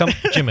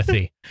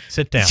 Jimothy,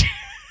 sit down.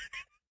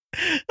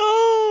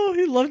 Oh,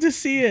 he'd love to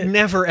see it.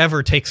 Never,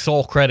 ever take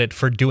sole credit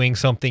for doing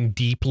something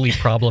deeply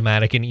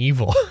problematic and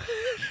evil.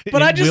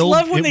 But I just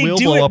love when they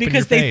do it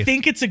because they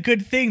think it's a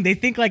good thing. They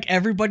think like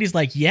everybody's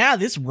like, yeah,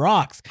 this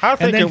rocks. I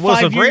think it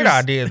was a great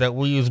idea that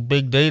we use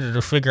big data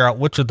to figure out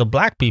which of the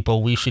black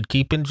people we should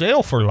keep in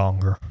jail for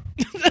longer.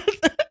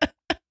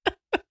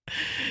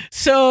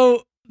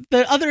 So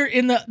the other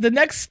in the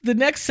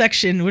next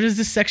section, what is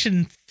this,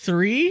 section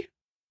 3?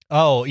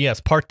 Oh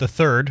yes, part the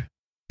third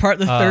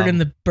in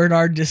the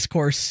Bernard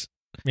Discourse.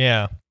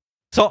 Yeah.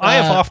 So I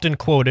have often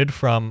quoted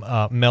from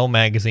Mel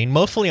magazine,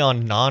 mostly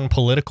on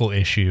non-political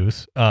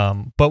issues,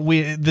 but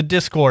the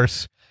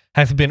discourse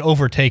has been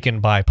overtaken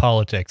by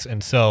politics,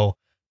 and so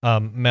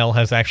Mel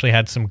has actually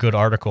had some good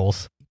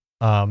articles.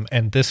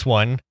 And this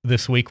one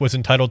this week was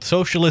entitled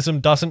 "Socialism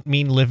Doesn't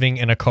Mean Living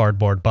in a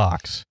Cardboard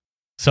Box."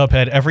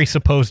 Subhead: Every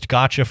supposed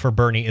gotcha for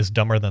Bernie is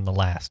dumber than the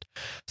last.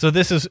 So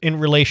this is in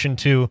relation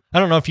to, I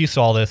don't know if you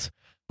saw this.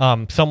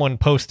 Someone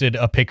posted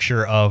a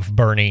picture of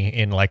Bernie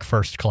in like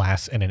first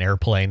class in an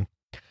airplane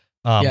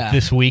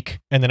this week,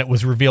 and then it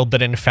was revealed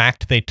that in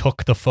fact they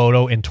took the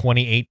photo in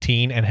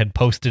 2018 and had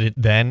posted it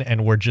then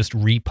and were just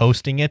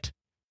reposting it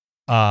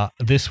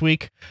this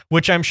week,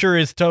 which I'm sure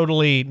is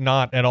totally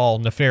not at all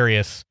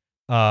nefarious.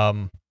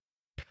 But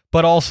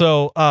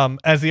also,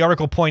 as the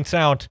article points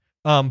out,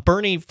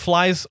 Bernie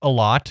flies a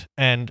lot,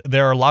 and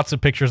there are lots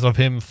of pictures of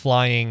him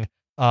flying,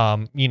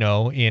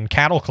 in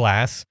cattle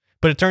class.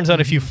 But it turns out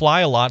if you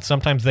fly a lot,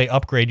 sometimes they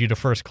upgrade you to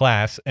first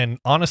class. And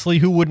honestly,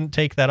 who wouldn't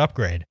take that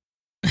upgrade?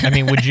 I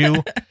mean, would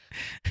you,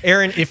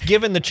 Aaron, if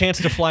given the chance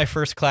to fly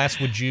first class,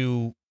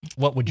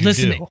 what would you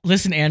do?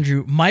 Listen,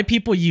 Andrew, my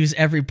people use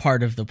every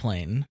part of the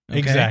plane. Okay?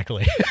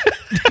 Exactly.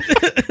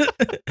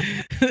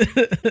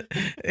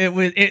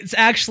 It's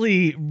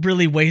actually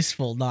really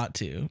wasteful not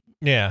to.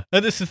 Yeah,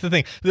 this is the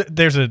thing.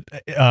 There's a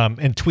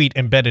tweet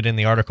embedded in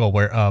the article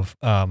where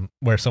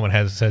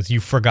someone says you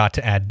forgot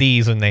to add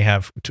these, and they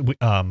have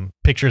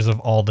pictures of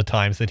all the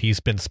times that he's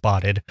been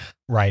spotted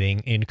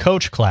riding in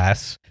coach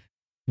class,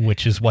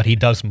 which is what he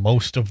does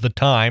most of the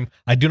time.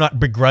 I do not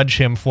begrudge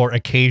him for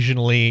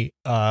occasionally,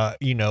 getting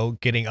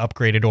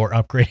upgraded or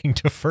upgrading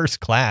to first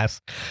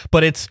class,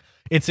 but it's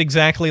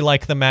exactly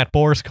like the Matt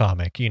Bors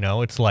comic,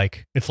 it's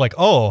like,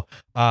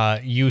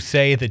 you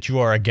say that you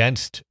are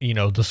against,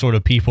 the sort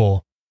of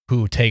people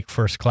who take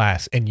first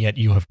class, and yet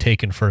you have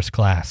taken first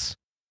class.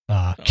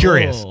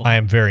 Curious. I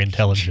am very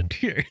intelligent.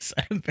 Curious.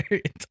 I am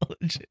very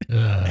intelligent.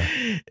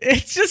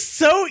 It's just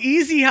so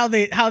easy how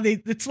they,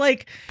 it's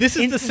like. This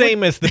is the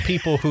same as the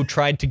people who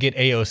tried to get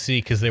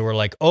AOC because they were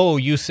like, oh,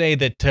 you say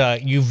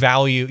that you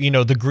value,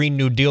 the Green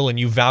New Deal and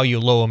you value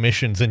low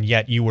emissions, and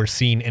yet you were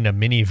seen in a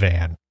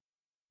minivan.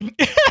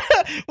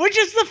 Which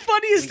is the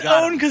funniest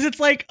own because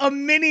it's like a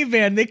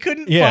minivan. They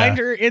couldn't find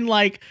her in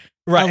like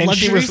a luxury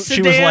she was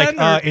sedan,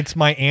 like, it's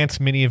my aunt's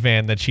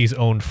minivan that she's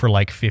owned for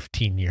like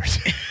 15 years.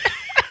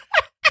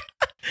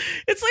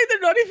 It's like they're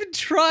not even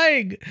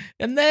trying.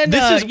 And then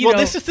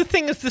this is the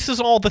thing, is this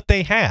is all that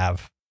they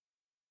have.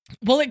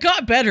 Well, it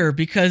got better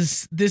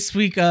because this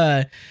week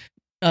Tuck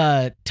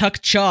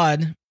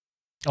Chod.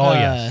 Oh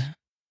yes.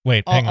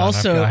 Wait, hang on.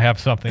 Also, I have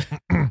something.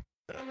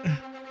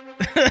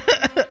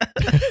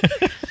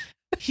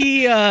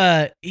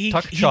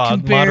 Tuck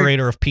Chod,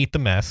 moderator of Pete the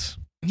Mess.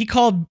 He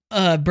called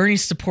Bernie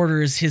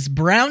supporters his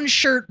brown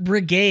shirt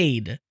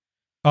brigade.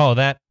 Oh,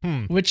 that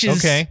which is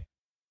okay.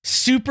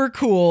 Super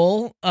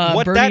cool.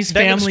 Bernie's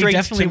family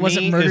definitely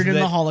wasn't murdered in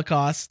the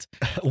Holocaust.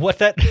 What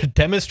that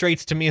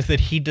demonstrates to me is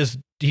that he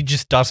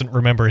just doesn't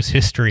remember his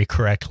history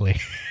correctly.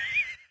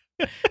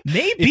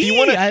 Maybe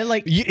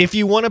if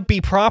you want to be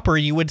proper,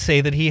 you would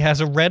say that he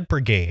has a red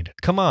brigade.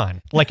 Come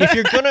on, like if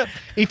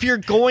you're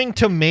going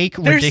to make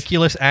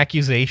ridiculous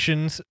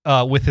accusations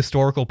with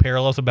historical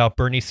parallels about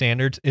Bernie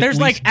Sanders, there's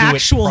like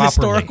actual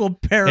historical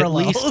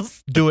parallels. At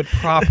least do it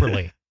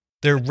properly.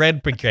 They're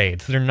red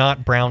brigades. They're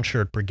not brown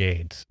shirt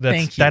brigades.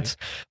 Thank you.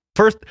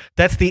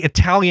 That's the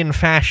Italian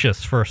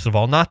fascists, first of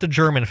all, not the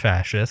German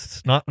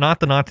fascists, not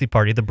the Nazi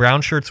Party. The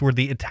brown shirts were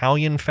the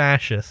Italian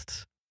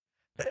fascists.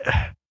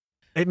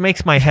 It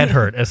makes my head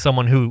hurt as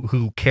someone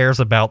who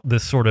cares about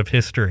this sort of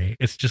history.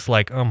 It's just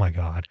like, oh my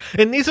God.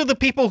 And these are the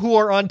people who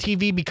are on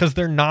TV because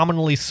they're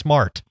nominally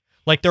smart.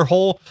 Like the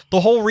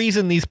whole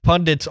reason these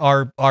pundits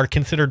are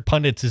considered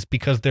pundits is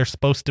because they're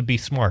supposed to be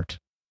smart.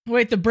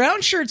 Wait, the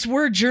brown shirts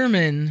were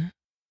German.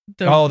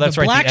 That's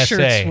right. Black the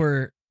shirts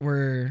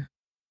were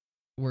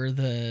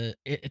the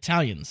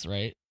Italians,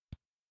 right?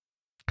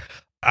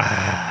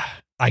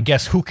 I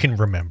guess who can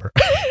remember?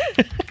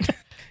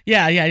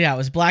 Yeah. It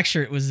was black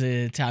shirt was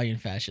Italian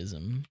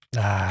fascism.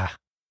 Ah.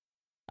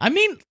 I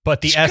mean,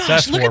 But the gosh,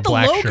 SS look wore at the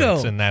black logo.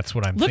 shirts, and that's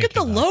what I'm look at the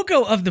thinking of.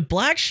 logo of the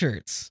black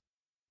shirts.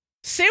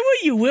 Say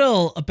what you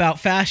will about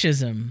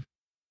fascism.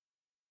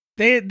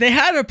 They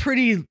had a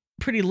pretty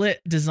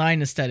lit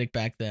design aesthetic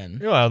back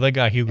then. Well, they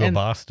got Hugo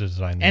Boss to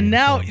design the And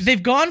now uniforms.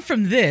 they've gone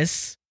from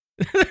this.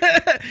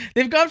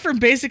 They've gone from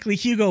basically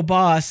Hugo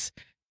Boss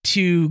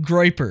to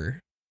Groiper.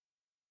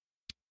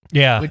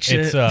 Yeah, which,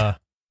 it's a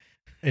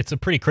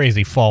pretty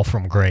crazy fall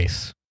from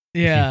grace.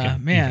 if you Yeah,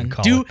 can man. even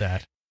call it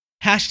that.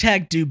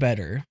 Hashtag do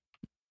better.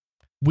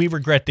 We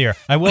regret there.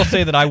 I will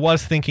say that I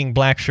was thinking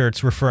black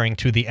shirts referring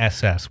to the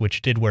SS,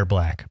 which did wear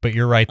black. But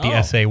you're right, the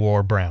Oh. SA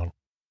wore brown.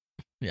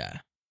 Yeah.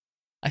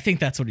 I think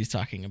that's what he's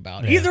talking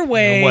about. Yeah, Either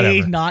way,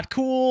 whatever. not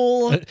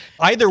cool.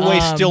 Either way,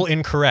 still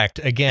incorrect.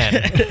 Again,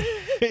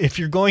 if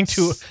you're going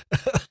to...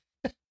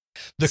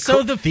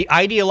 the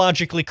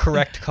ideologically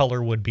correct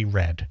color would be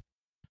red.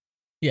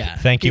 Yeah.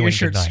 Thank you Get your and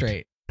shirt good night.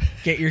 straight.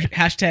 Get your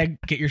hashtag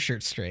get your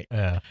shirt straight.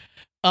 Yeah.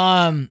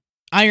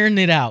 Iron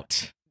it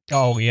out.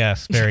 Oh,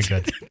 yes. Very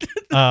good.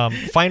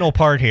 Final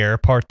part here,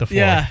 part the fourth.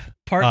 Yeah,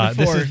 part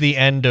the This fourth. is the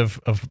end of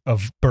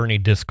Bernie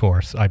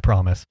discourse, I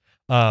promise.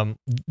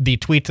 The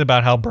tweets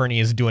about how Bernie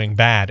is doing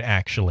bad,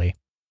 actually,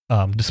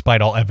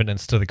 despite all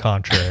evidence to the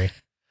contrary.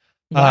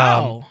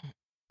 Wow.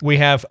 We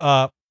have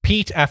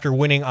Pete, after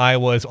winning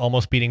Iowa, is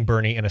almost beating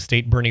Bernie in a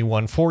state Bernie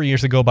won 4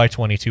 years ago by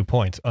 22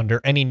 points.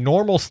 Under any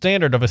normal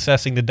standard of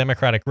assessing the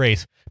Democratic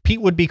race,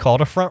 Pete would be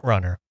called a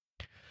frontrunner.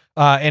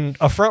 And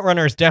a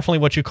frontrunner is definitely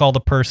what you call the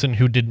person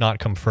who did not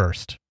come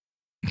first.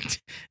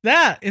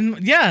 That's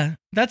the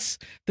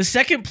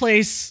second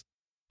place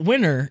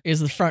winner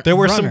is the front. There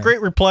were runner. some great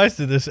replies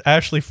to this.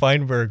 Ashley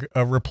Feinberg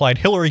replied,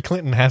 Hillary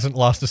Clinton hasn't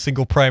lost a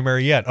single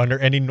primary yet. Under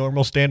any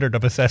normal standard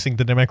of assessing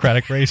the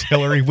Democratic race,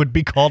 Hillary would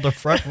be called a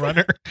front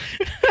runner.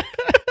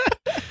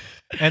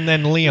 And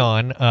then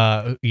Leon,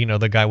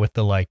 the guy with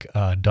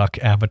the duck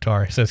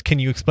avatar, says, can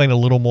you explain a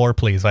little more,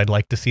 please? I'd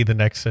like to see the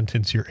next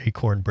sentence your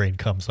acorn brain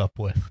comes up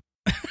with.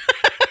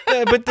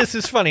 But this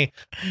is funny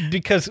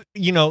because,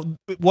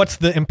 what's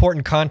the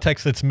important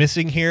context that's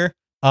missing here?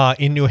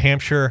 In New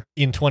Hampshire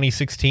in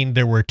 2016,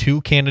 there were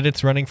 2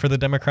 candidates running for the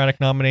Democratic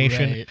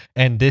nomination. Right.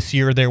 And this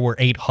year there were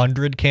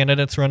 800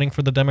 candidates running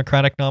for the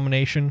Democratic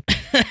nomination.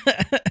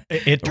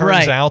 It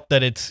turns out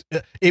that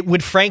it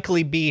would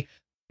frankly be,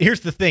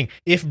 here's the thing.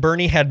 If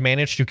Bernie had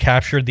managed to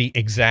capture the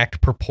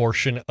exact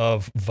proportion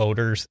of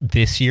voters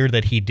this year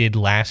that he did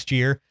last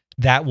year,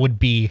 that would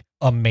be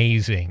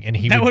amazing, and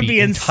he would be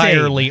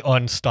entirely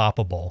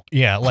unstoppable.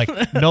 Yeah,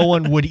 no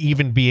one would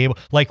even be able,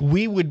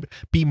 we would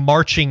be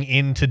marching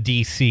into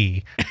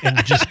DC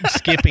and just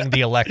skipping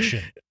the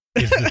election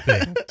is the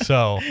thing.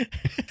 So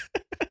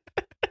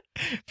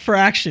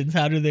fractions,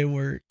 how do they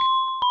work?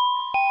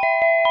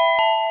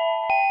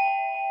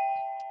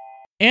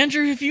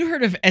 Andrew, have you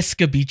heard of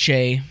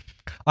escabeche?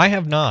 I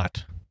have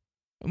not.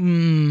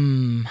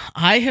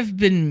 I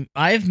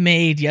have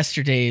made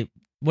yesterday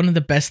one of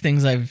the best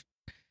things I've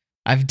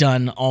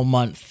done all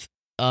month.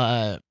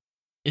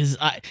 Is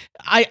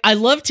I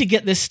love to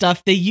get this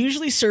stuff. They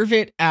usually serve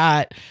it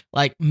at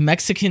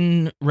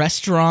Mexican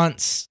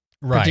restaurants,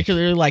 right?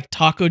 Particularly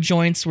taco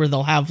joints where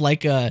they'll have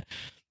a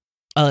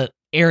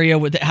area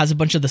that has a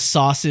bunch of the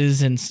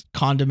sauces and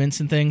condiments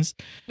and things.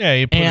 Yeah,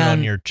 you put it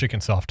on your chicken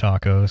soft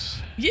tacos.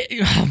 Yeah.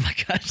 Oh my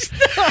gosh.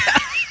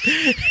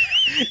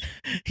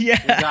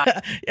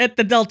 Yeah. At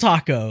the Del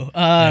Taco.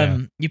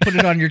 You put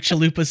it on your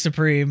Chalupa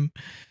Supreme.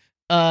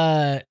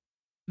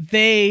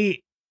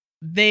 They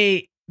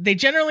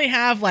generally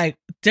have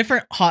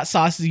different hot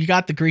sauces. You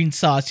got the green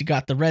sauce, you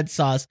got the red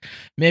sauce.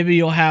 Maybe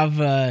you'll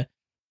have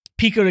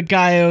pico de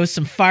gallo,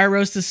 some fire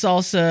roasted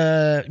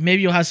salsa.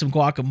 Maybe you'll have some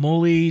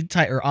guacamole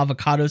or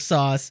avocado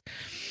sauce.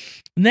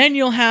 And then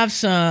you'll have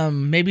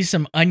some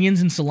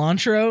onions and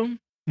cilantro.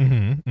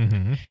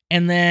 And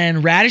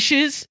then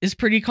radishes is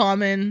pretty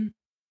common.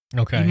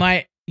 Okay.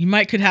 You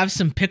might could have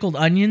some pickled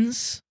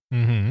onions.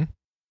 And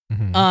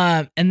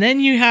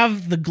then you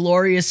have the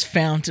glorious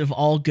fount of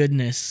all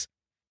goodness,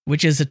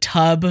 which is a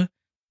tub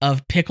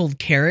of pickled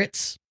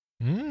carrots.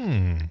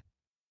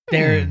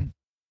 They're,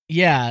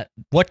 yeah.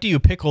 What do you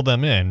pickle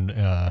them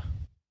in,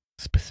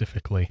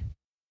 specifically?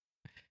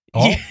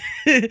 Oh,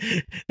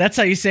 that's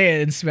how you say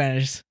it in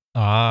Spanish.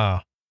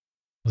 Zanahoria.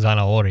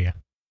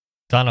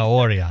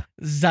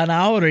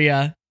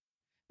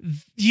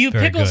 You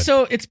pickle, good.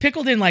 So it's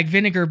pickled in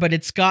vinegar, but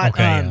it's got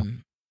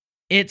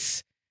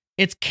it's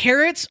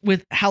carrots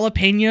with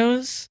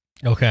jalapenos,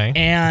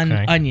 and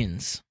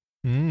onions.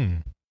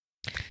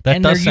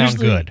 That does sound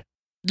good.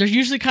 They're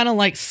usually kind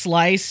of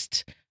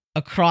sliced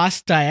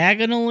across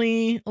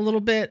diagonally a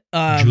little bit.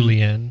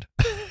 Julienne.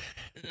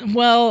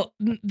 Well,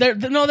 they're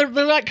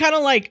not kind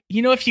of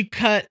if you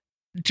cut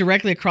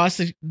directly across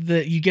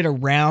you get a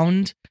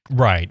round.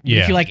 Right.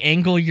 Yeah. If you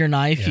angle your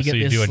knife, you get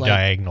this. You do a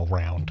diagonal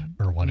round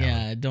or whatever.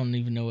 Yeah, I don't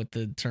even know what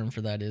the term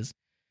for that is.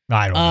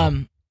 I don't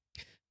know.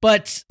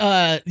 But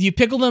you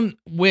pickle them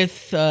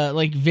with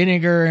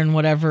vinegar and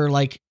whatever,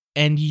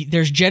 and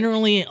there's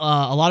generally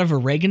a lot of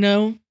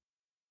oregano.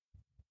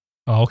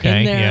 Okay,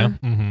 in there, yeah.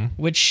 Mm-hmm.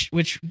 which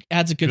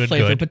adds a good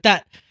flavor. But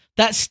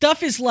that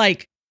stuff is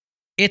like,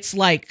 it's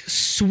like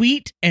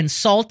sweet and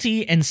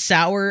salty and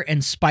sour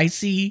and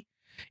spicy.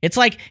 It's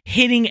like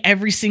hitting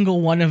every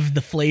single one of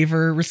the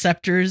flavor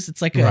receptors.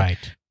 It's like a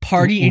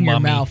party in your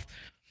mouth.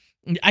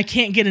 I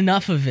can't get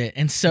enough of it,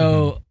 and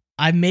so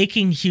I'm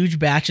making huge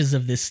batches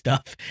of this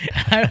stuff.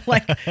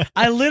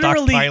 I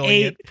literally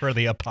ate it for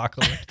the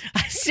apocalypse.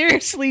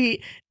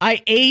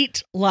 I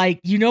ate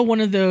like,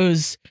 one of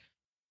those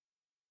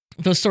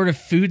sort of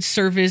food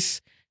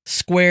service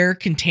square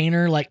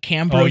container like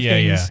Cambro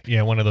things.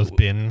 Yeah, one of those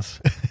bins.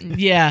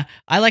 Yeah,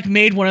 I like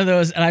made one of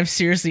those, and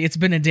it's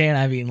been a day and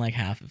I've eaten like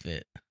half of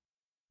it.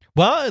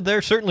 Well, there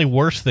are certainly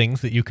worse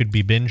things that you could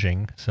be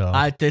binging. So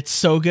it's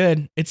so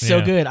good. It's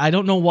so good. I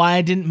don't know why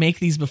I didn't make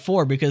these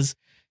before, because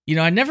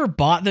I never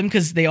bought them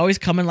because they always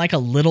come in like a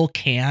little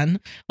can,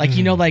 like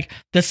like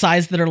the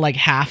size that are like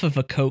half of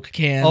a Coke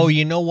can. Oh,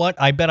 you know what?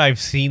 I bet I've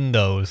seen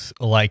those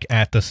like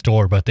at the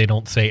store, but they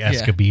don't say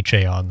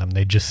escabeche on them.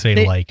 They just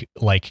say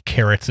like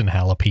carrots and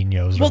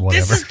jalapenos or whatever. Well,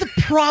 this is the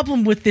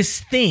problem with this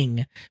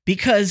thing,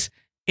 because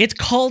it's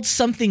called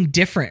something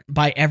different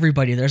by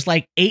everybody. There's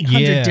like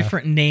 800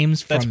 different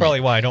names from That's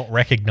probably why I don't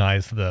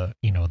recognize the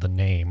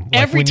name.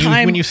 Like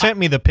when you sent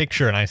me the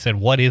picture and I said,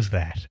 "What is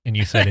that?" and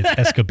you said it's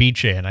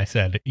escabeche, and I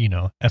said,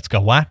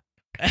 "Esca what?"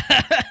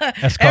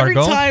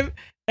 Escargot.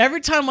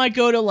 Every time I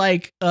go to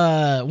like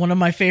one of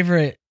my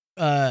favorite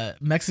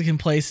Mexican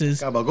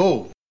places,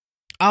 I'll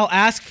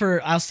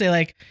say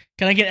like,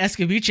 "Can I get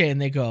escabeche?"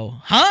 and they go,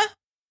 "Huh?"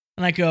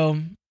 and I go,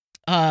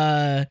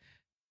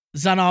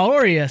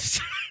 zanahorias.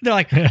 They're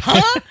like,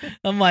 huh?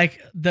 I'm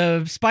like,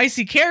 the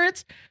spicy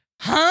carrots?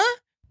 Huh?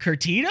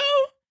 Curtido?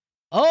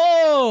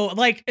 Oh,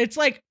 like, it's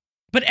like,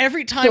 but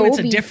every time it's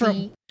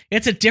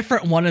a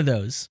different one of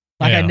those.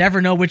 Like, I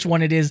never know which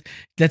one it is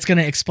that's going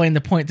to explain the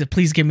point that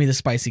please give me the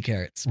spicy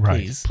carrots.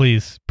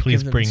 Please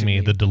bring me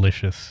the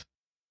delicious.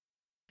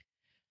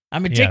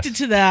 I'm addicted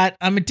to that.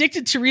 I'm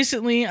addicted to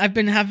recently, I've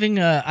been having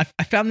I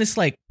found this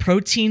like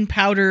protein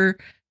powder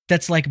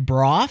that's like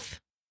broth.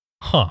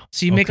 Huh.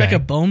 So you make like a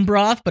bone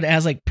broth, but it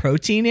has like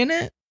protein in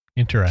it.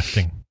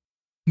 Interesting.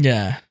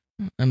 Yeah.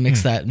 I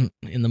mix that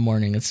in the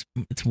morning. It's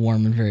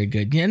warm and very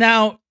good. Yeah.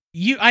 Now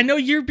I know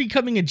you're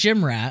becoming a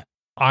gym rat.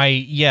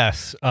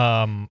 Yes.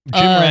 Gym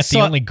rat's the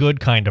only good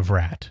kind of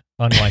rat,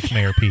 unlike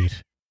Mayor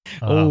Pete.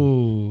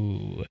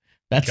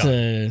 That's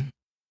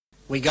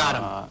we got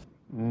him.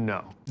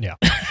 No. Yeah.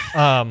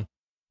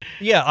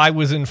 Yeah, I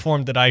was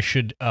informed that I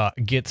should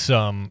get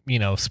some,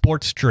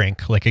 sports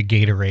drink like a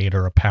Gatorade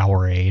or a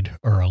Powerade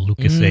or a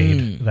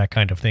Lucasade, that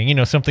kind of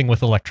thing. Something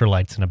with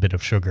electrolytes and a bit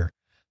of sugar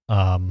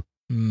to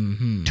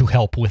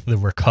help with the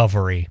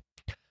recovery.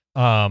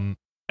 And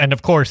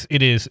of course,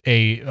 it is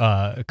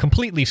a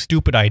completely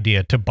stupid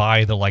idea to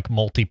buy the like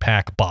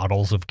multi-pack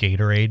bottles of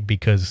Gatorade,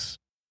 because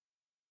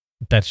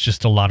that's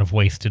just a lot of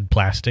wasted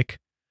plastic.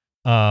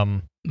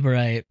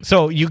 Right.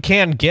 So you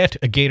can get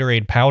a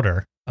Gatorade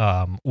powder.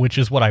 Which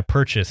is what I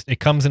purchased. It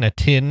comes in a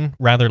tin,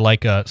 rather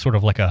like a sort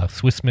of like a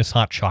Swiss Miss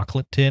hot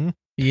chocolate tin.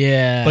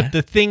 Yeah. But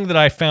the thing that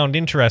I found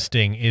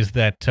interesting is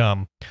that,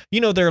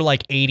 there are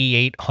like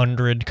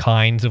 8,800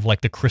 kinds of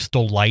like the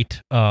Crystal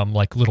Light,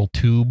 like little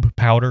tube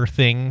powder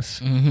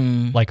things,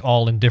 like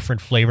all in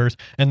different flavors.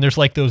 And there's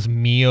like those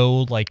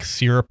Mio, like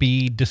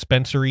syrupy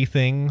dispensary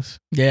things.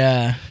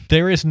 Yeah.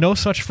 There is no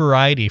such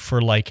variety for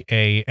like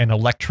an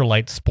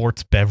electrolyte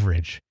sports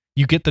beverage.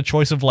 You get the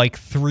choice of like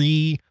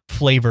 3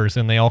 flavors,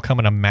 and they all come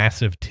in a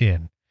massive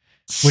tin,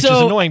 which is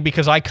annoying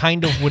because I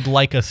kind of would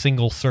like a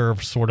single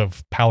serve sort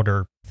of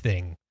powder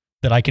thing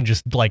that I can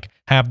just like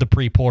have the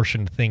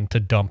pre-portioned thing to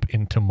dump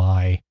into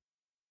my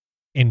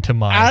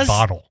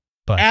bottle.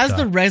 But as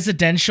the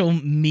residential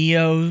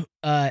Mio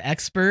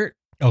expert,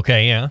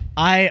 okay, yeah,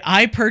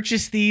 I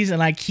purchased these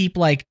and I keep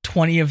like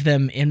 20 of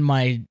them in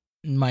my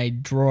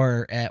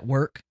drawer at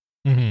work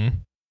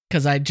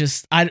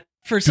because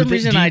for some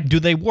reason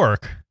do they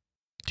work?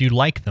 Do you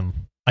like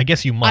them? I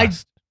guess you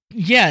must.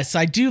 Yes,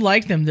 I do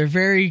like them. They're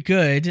very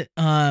good.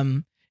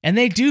 And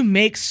they do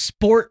make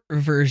sport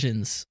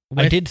versions.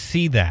 I did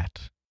see that.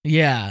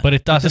 Yeah. But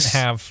it doesn't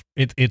have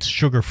it's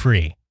sugar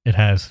free. It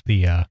has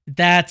the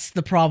That's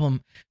the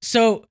problem.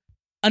 So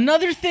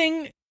another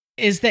thing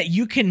is that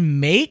you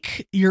can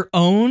make your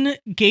own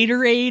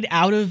Gatorade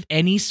out of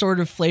any sort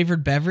of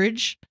flavored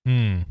beverage.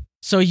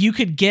 So you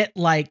could get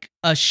like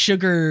a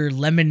sugar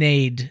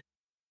lemonade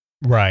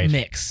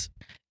mix.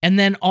 And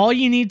then all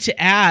you need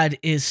to add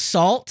is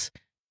salt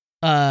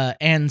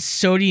and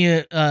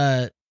sodium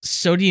what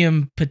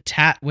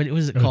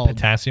was it called?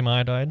 Potassium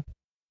iodide?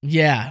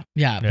 Yeah,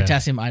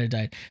 potassium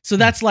iodide. So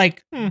that's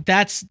like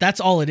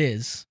that's all it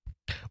is.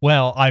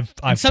 Well, I've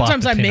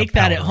sometimes I make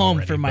that at home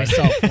already, for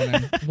myself.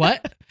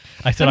 What?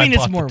 I said I it's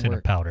bought more the tin work.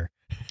 of powder.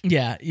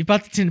 Yeah, you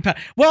bought the tin of powder.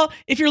 Well,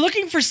 if you're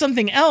looking for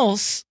something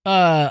else,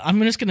 I'm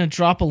just gonna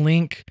drop a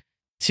link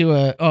to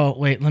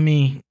let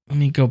me let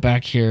me go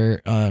back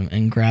here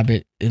and grab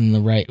it in the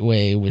right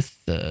way with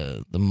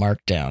the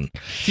markdown.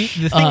 See,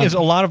 the thing is, a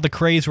lot of the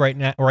craze right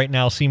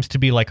now seems to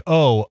be like,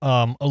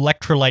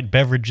 electrolyte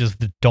beverages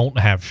that don't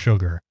have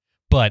sugar.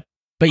 But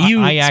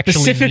I actually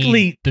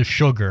specifically need the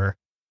sugar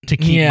to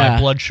keep my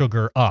blood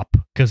sugar up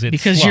because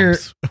you're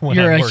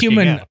a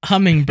human out.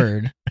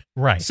 hummingbird.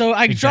 Right. So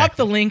I dropped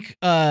the link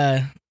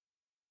there.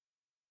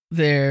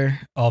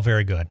 Oh,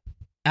 very good.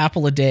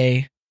 Apple a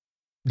day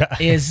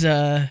is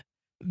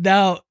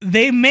now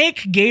they make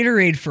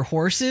Gatorade for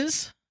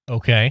horses.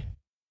 Okay.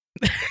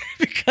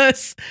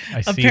 Because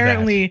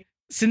apparently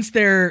since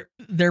they're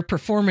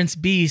performance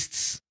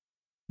beasts,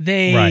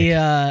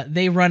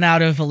 they run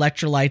out of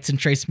electrolytes and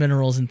trace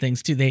minerals and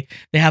things too. They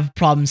have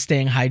problems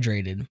staying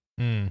hydrated.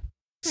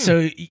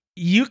 So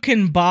you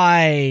can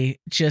buy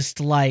a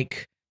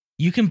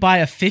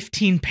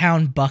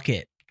 15-pound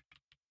bucket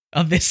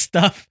of this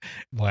stuff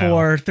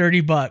for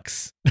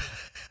 $30.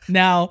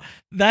 Now,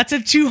 that's a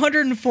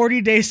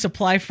 240-day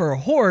supply for a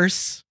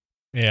horse.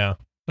 Yeah.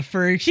 But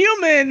for a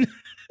human,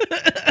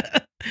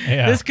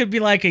 this could be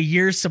like a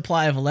year's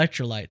supply of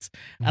electrolytes.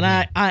 And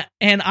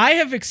I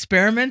have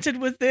experimented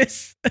with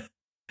this,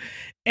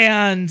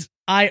 and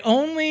I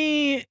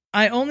only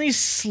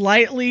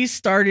slightly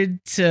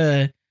started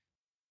to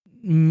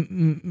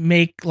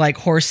make like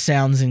horse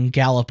sounds and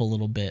gallop a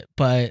little bit,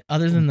 but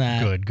other than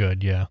that,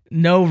 good, yeah,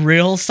 no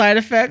real side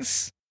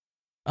effects.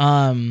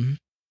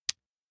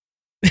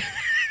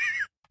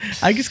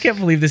 I just can't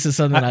believe this is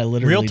something I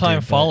literally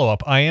real-time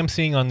follow-up. I am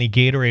seeing on the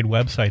Gatorade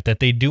website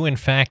that they do in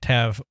fact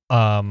have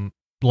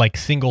like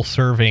single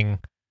serving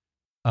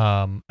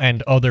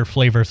and other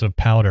flavors of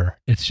powder.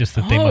 It's just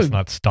that they must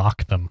not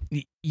stock them.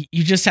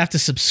 You just have to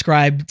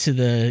subscribe to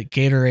the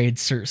Gatorade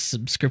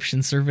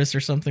subscription service or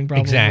something,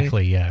 probably.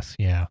 Exactly, yes.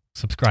 Yeah.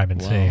 Subscribe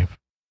and save.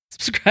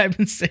 Subscribe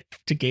and save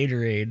to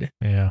Gatorade.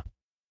 Yeah.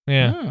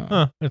 Yeah.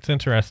 Oh. It's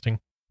interesting.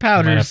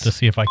 Powders. I might have to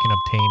see if I can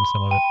obtain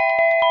some of it.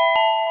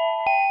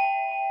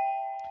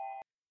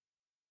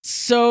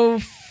 So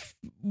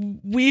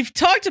we've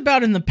talked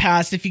about in the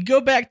past, if you go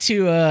back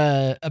to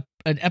an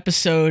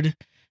episode,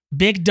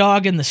 Big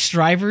Dog and the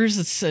Strivers,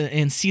 it's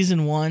in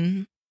season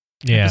 1.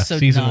 Yeah,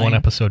 season 1,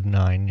 episode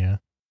 9, yeah.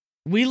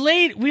 We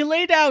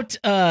laid out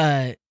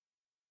a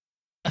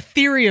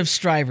theory of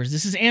strivers.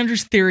 This is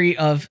Andrew's theory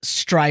of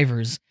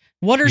strivers.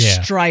 What are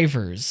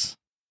strivers?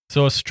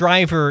 So a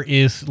striver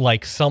is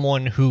like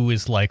someone who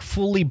is like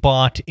fully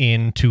bought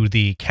into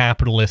the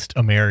capitalist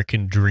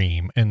American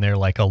dream, and they're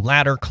like a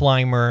ladder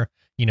climber.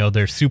 You know,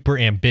 they're super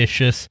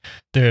ambitious.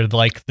 They're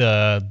like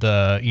they're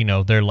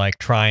like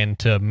trying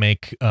to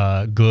make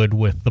good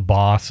with the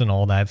boss and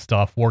all that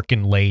stuff,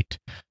 working late.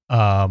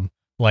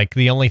 Like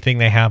the only thing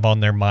they have on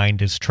their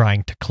mind is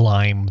trying to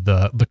climb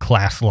the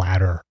class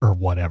ladder or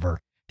whatever.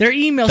 Their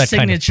email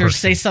signatures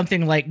say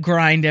something like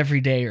grind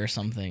every day or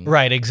something.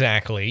 Right,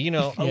 exactly. You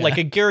know, like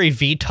a Gary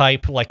V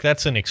type, like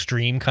that's an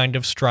extreme kind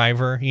of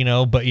striver, you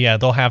know, but yeah,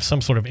 they'll have some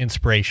sort of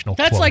inspirational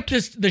That's quote. like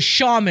the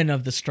shaman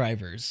of the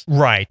strivers.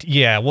 Right,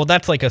 yeah. Well,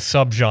 that's like a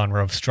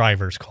subgenre of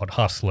strivers called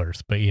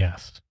hustlers, but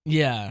yes.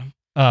 Yeah.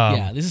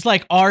 This is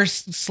like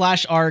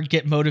r/r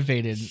get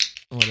motivated,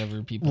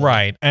 whatever people.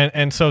 Right,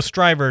 and so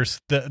strivers,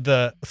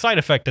 the side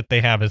effect that they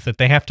have is that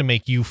they have to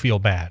make you feel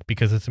bad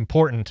because it's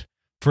important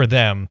for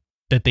them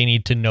that they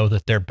need to know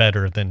that they're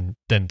better than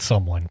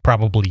someone,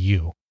 probably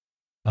you.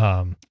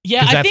 Because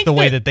that's the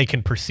way that they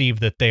can perceive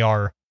that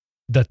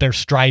their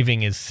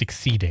striving is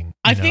succeeding.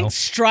 I think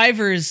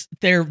strivers,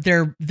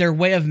 their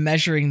way of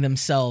measuring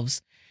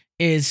themselves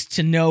is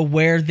to know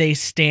where they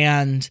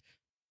stand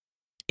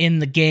in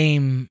the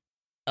game.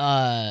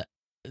 Right,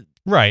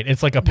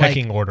 it's like a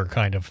pecking order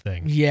kind of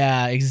thing.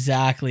 Yeah,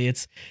 exactly.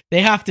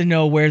 They have to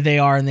know where they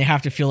are, and they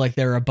have to feel like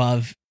they're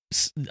above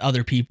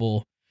other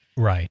people.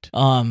 Right.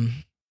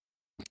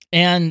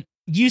 And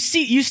you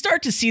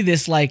start to see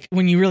this, like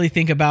when you really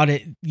think about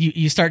it,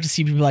 you start to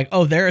see people like,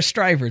 oh, they're a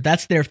striver.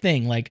 That's their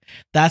thing. Like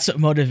that's what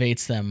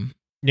motivates them.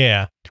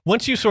 Yeah.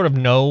 Once you sort of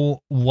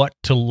know what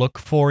to look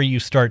for, you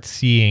start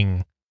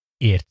seeing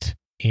it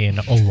in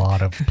a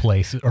lot of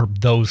places, or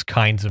those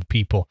kinds of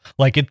people.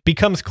 Like it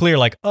becomes clear,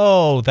 like,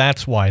 oh,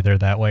 that's why they're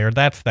that way, or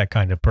that's that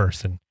kind of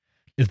person.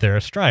 Is there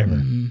a striver?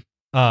 Mm-hmm.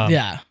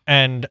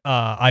 And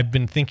I've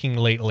been thinking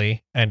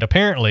lately, and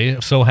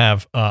apparently so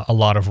have a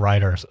lot of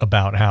writers,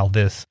 about how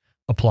this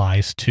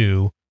applies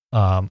to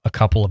a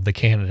couple of the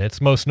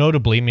candidates, most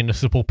notably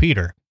Municipal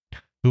Peter,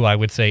 who I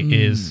would say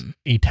is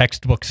a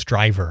textbook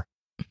striver.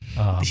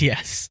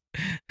 Yes.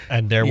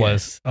 And there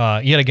was,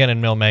 yet again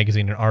in Mail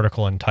Magazine, an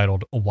article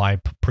entitled Why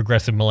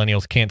Progressive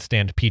Millennials Can't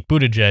Stand Pete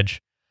Buttigieg.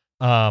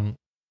 And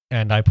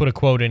I put a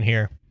quote in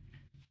here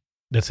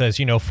that says,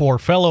 for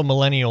fellow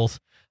millennials,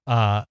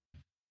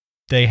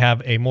 they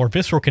have a more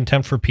visceral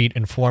contempt for Pete,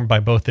 informed by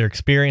both their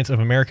experience of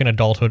American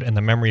adulthood and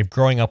the memory of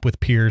growing up with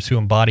peers who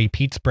embody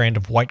Pete's brand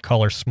of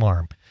white-collar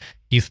smarm.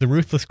 He's the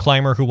ruthless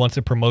climber who wants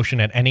a promotion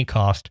at any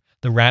cost,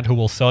 the rat who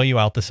will sell you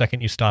out the second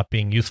you stop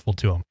being useful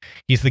to him.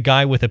 He's the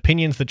guy with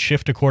opinions that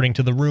shift according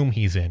to the room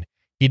he's in.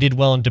 He did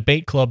well in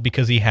debate club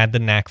because he had the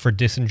knack for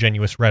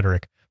disingenuous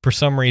rhetoric, for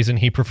some reason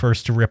he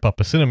prefers to rip up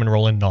a cinnamon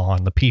roll and gnaw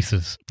on the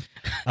pieces.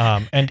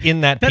 And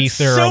in that piece,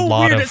 there are a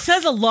lot weird. of. It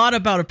says a lot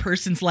about a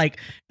person's like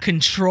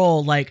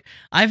control. Like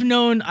I've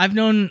known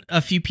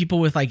a few people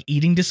with like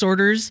eating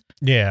disorders.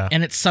 Yeah.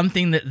 And it's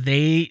something that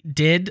they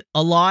did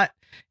a lot.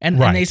 And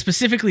they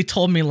specifically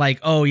told me like,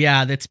 oh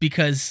yeah, that's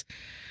because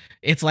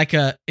it's like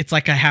I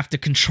have to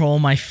control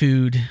my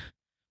food.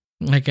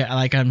 Like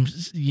I'm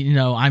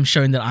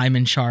showing that I'm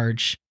in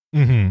charge.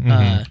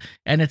 And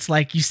it's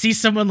like you see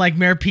someone like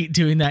Mayor Pete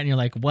doing that and you're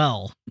like,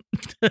 well.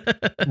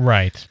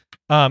 Right.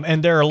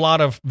 And there are a lot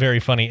of very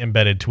funny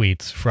embedded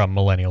tweets from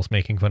millennials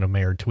making fun of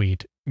Mayor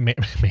Pete in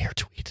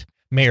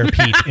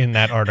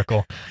that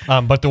article.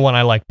 But the one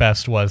I like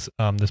best was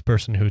this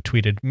person who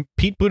tweeted,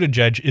 Pete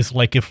Buttigieg is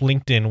like if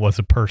LinkedIn was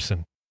a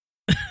person.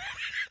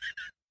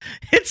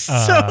 It's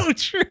so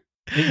true.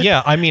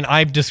 Yeah, I mean,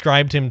 I've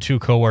described him to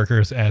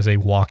coworkers as a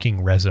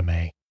walking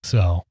resume.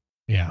 So,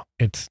 yeah,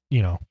 it's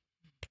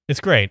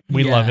great.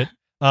 We love it.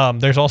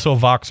 There's also a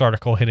Vox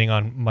article hitting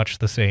on much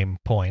the same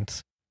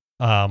points.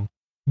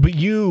 But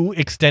you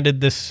extended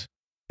this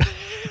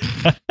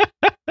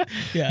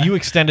you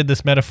extended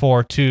this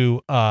metaphor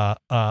to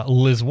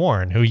Liz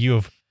Warren, who you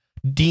have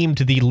deemed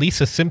the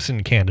Lisa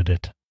Simpson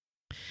candidate.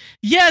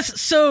 Yes,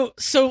 so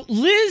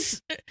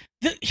Liz,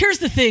 here's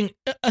the thing,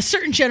 a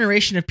certain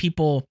generation of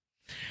people,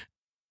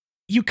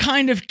 you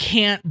kind of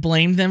can't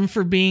blame them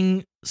for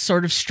being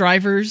sort of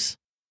strivers.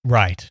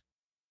 Right.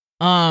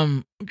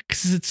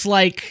 Because it's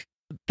like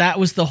that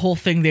was the whole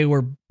thing they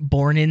were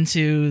born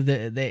into.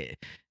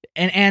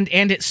 And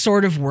it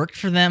sort of worked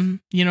for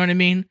them, you know what I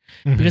mean?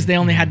 Because they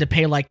only had to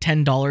pay like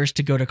 $10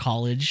 to go to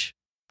college.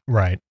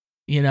 Right.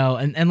 You know,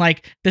 and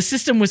like the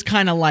system was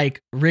kind of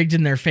like rigged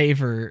in their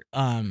favor.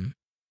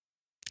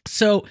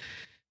 So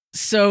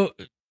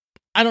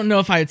I don't know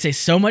if I would say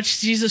so much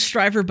she's a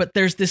striver, but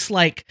there's this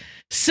like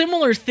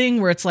similar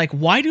thing where it's like,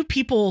 why do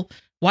people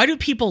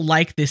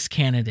like this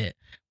candidate?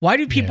 Why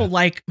do people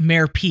like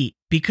Mayor Pete?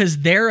 Because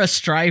they're a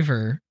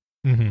striver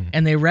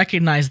and they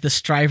recognize the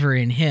striver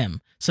in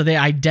him. So they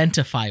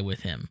identify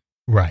with him.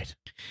 Right.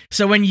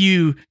 So when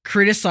you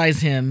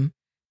criticize him,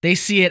 they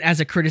see it as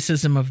a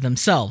criticism of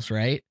themselves,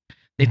 right?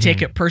 They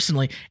take it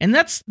personally. And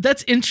that's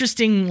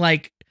interesting,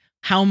 like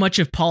how much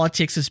of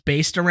politics is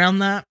based around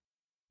that.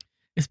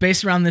 It's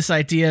based around this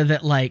idea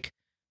that like,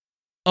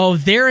 oh,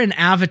 they're an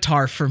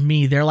avatar for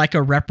me. They're like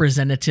a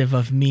representative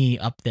of me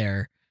up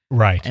there.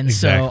 Right. And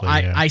exactly, so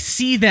I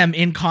see them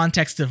in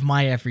context of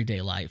my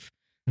everyday life.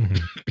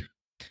 Which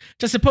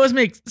I suppose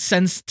makes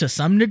sense to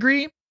some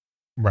degree.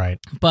 Right.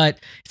 But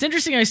it's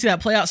interesting I see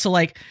that play out. So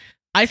like,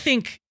 I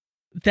think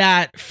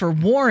that for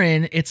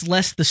Warren, it's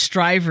less the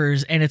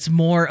strivers and it's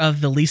more of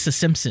the Lisa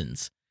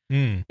Simpsons.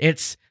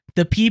 It's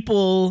the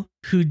people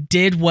who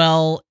did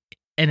well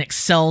and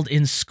excelled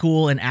in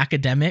school and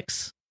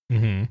academics.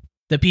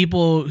 The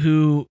people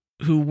who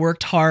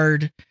worked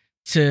hard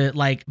to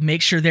like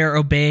make sure they're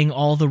obeying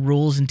all the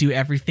rules and do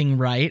everything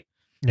right.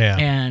 Yeah.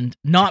 And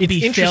not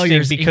be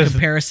failures in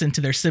comparison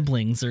to their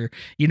siblings, or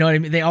you know what I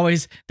mean?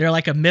 They're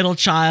like a middle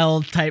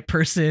child type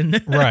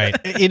person. Right.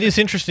 It is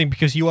interesting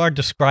because you are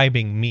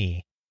describing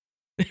me.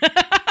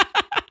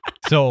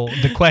 So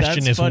the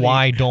question is, funny.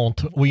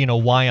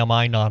 Why am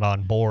I not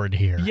on board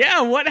here?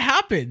 Yeah, what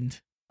happened?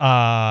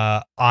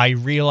 I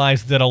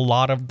realized that a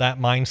lot of that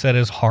mindset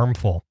is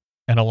harmful,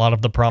 and a lot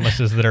of the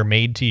promises that are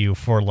made to you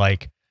for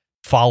like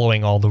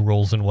following all the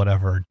rules and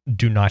whatever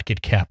do not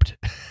get kept.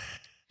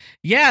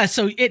 Yeah,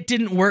 so it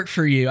didn't work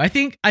for you. I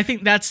think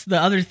that's the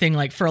other thing.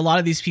 Like for a lot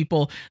of these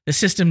people, the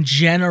system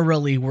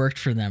generally worked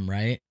for them,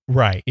 right?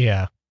 Right.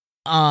 Yeah.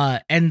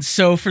 And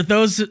so for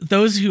those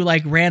who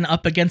like ran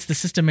up against the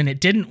system and it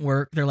didn't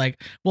work, they're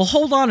like, well,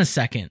 hold on a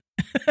second.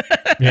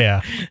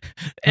 Yeah.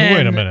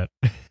 Wait a minute.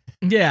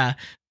 Yeah.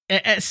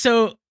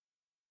 So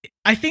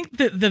I think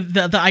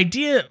the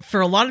idea for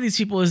a lot of these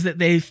people is that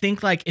they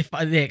think like if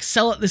they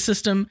excel at the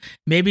system,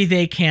 maybe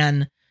they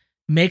can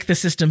make the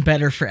system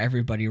better for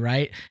everybody,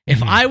 right?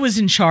 If I was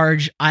in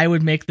charge, I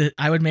would make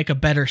a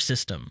better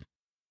system.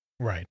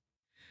 Right.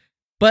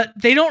 But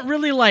they don't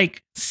really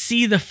like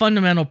see the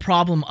fundamental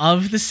problem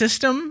of the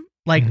system,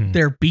 like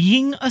there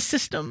being a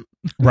system.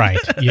 Right.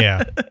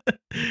 Yeah.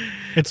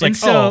 It's like,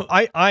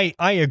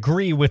 I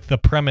agree with the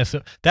premise.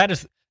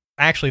 That's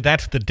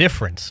the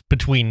difference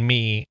between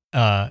me.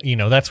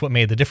 That's what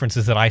made the difference,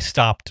 is that I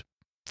stopped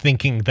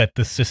thinking that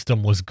the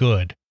system was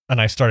good and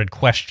I started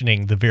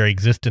questioning the very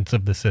existence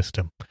of the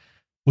system,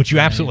 which you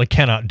absolutely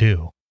cannot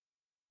do.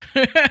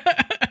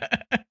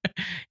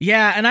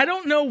 Yeah, and I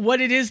don't know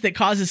what it is that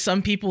causes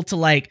some people to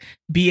like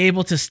be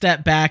able to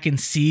step back and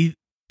see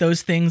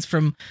those things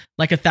from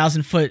like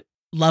 1,000-foot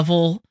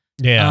level.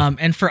 Yeah.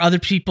 And for other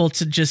people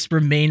to just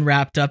remain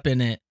wrapped up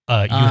in it.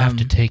 You have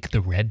to take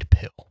the red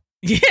pill.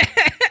 Yeah.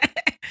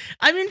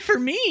 I mean, for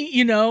me,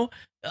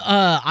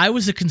 I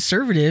was a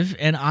conservative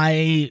and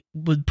I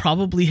would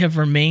probably have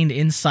remained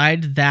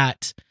inside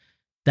that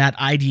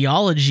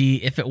ideology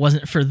if it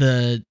wasn't for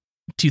the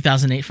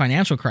 2008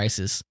 financial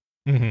crisis.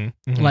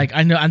 Like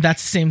I know, and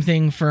that's the same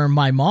thing for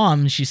my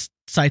mom. She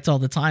cites all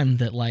the time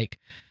that like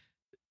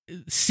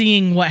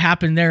seeing what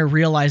happened there,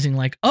 realizing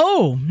like,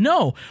 oh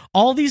no,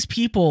 all these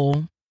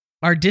people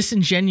are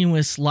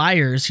disingenuous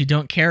liars who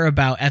don't care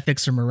about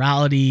ethics or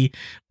morality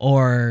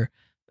or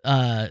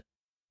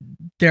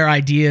their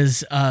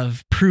ideas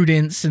of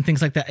prudence and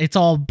things like that. It's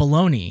all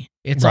baloney.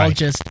 It's all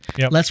just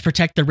let's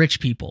protect the rich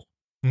people.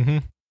 Mm-hmm.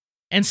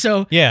 And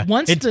so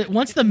once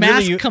the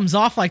mask comes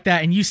off like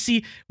that, and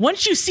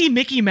once you see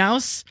Mickey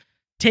Mouse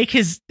take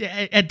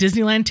at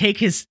Disneyland, take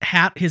his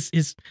hat,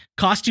 his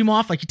costume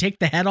off, like you take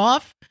the head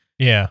off,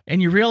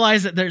 and you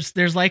realize that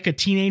there's like a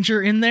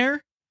teenager in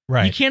there,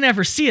 right? You can't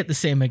ever see it the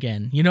same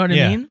again. You know what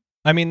I mean?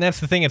 I mean, that's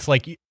the thing. It's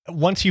like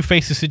once you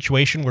face a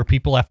situation where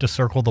people have to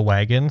circle the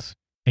wagons,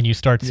 and you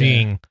start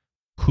seeing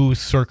who's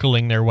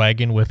circling their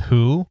wagon with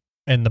who,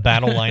 and the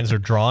battle lines are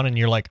drawn, and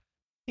you're like,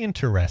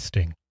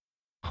 interesting.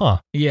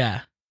 Huh.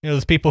 Yeah.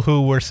 Those people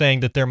who were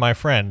saying that they're my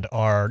friend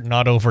are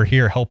not over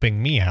here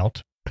helping me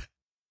out.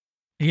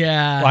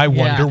 Yeah. I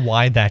wonder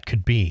why that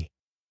could be.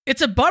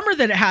 It's a bummer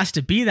that it has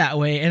to be that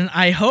way. And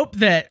I hope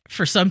that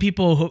for some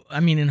people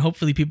and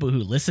hopefully people who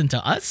listen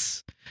to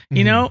us,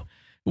 you know,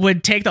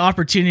 would take the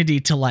opportunity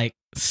to like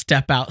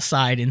step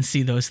outside and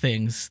see those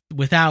things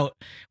without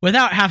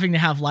having to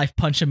have life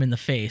punch them in the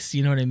face.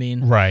 You know what I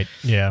mean? Right.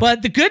 Yeah.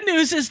 But the good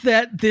news is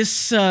that this,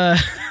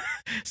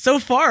 so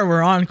far,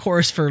 we're on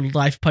course for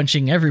life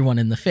punching everyone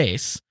in the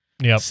face.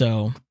 Yep.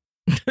 So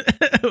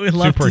we'd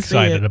love super to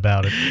excited see it.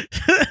 about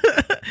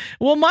it.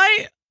 Well,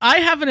 I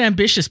have an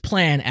ambitious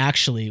plan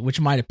actually, which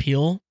might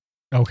appeal.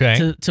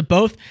 Okay. To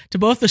both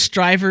the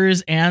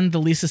Strivers and the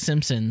Lisa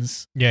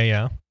Simpsons.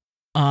 Yeah.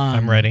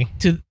 I'm ready.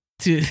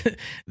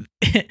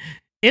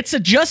 It's a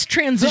just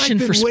transition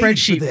for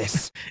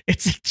spreadsheet.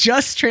 It's a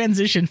just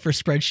transition for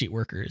spreadsheet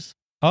workers.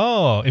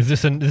 Oh,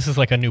 this is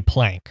like a new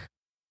plank?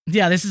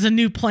 Yeah, this is a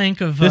new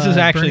plank of. This is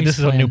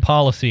a new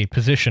policy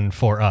position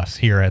for us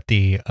here at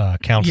the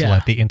council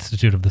at the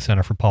Institute of the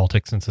Center for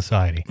Politics and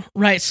Society.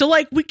 Right. So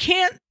like we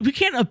can't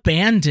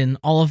abandon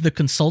all of the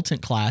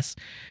consultant class.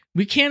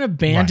 We can't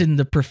abandon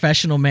the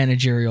professional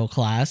managerial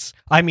class.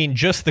 I mean,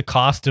 just the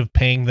cost of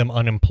paying them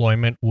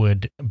unemployment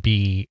would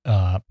be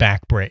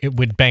it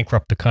would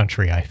bankrupt the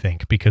country, I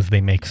think, because they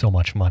make so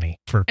much money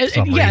for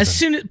some reason.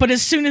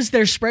 As soon as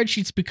their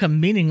spreadsheets become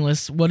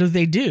meaningless, what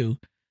do?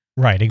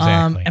 Right,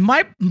 exactly. And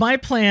my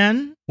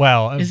plan.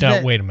 Well,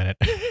 wait a minute.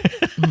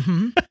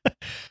 Mm-hmm.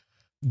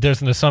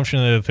 There's an assumption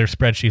that their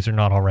spreadsheets are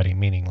not already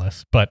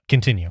meaningless, but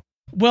continue.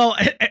 Well,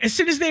 as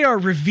soon as they are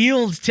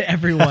revealed to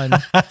everyone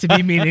to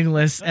be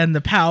meaningless and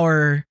the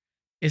power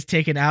is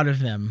taken out of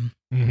them,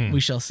 we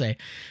shall say,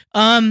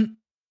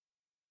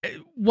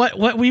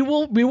 what we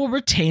will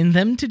retain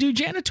them to do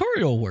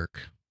janitorial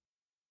work.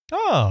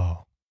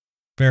 Oh,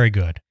 very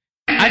good.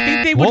 I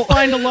think they would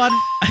find a lot.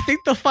 I think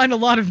they'll find a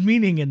lot of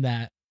meaning in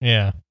that.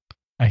 Yeah,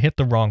 I hit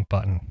the wrong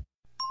button.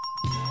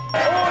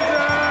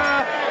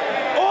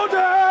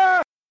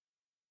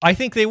 I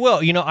think they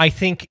will. You know, I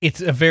think it's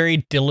a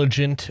very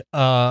diligent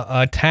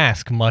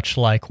task, much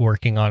like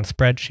working on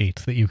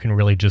spreadsheets that you can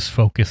really just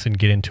focus and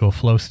get into a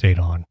flow state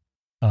on.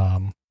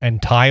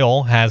 And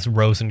Tile has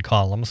rows and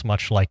columns,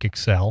 much like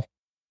Excel.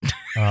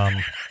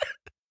 Yeah,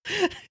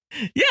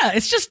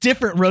 it's just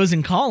different rows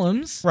and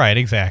columns. Right,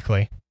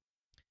 exactly.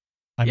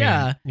 I mean,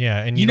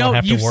 and you don't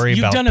have to worry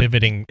about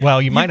pivoting.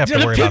 Well, you might have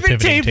to worry about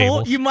pivoting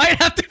tables. You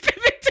might have to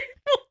pivot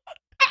table.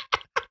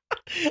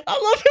 I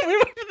love it. We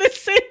went for the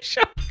same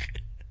joke.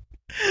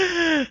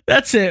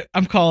 That's it.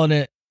 I'm calling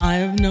it. I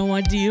have no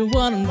idea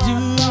what I'm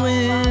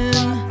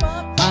doing.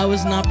 I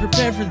was not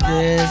prepared for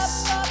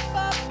this.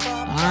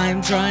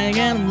 I'm trying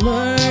and I'm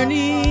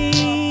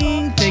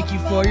learning. Thank you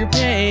for your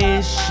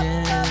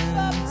patience.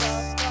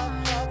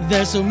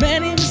 There's so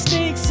many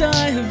mistakes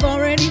I have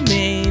already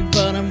made,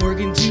 but I'm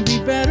working to be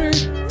better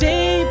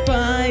day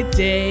by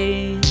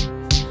day.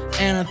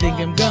 And I think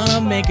I'm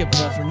gonna make it,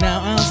 but for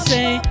now I'll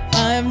say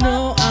I have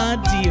no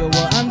idea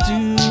what I'm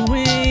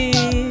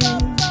doing.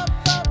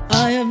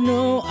 I have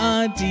no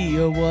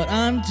idea what I'm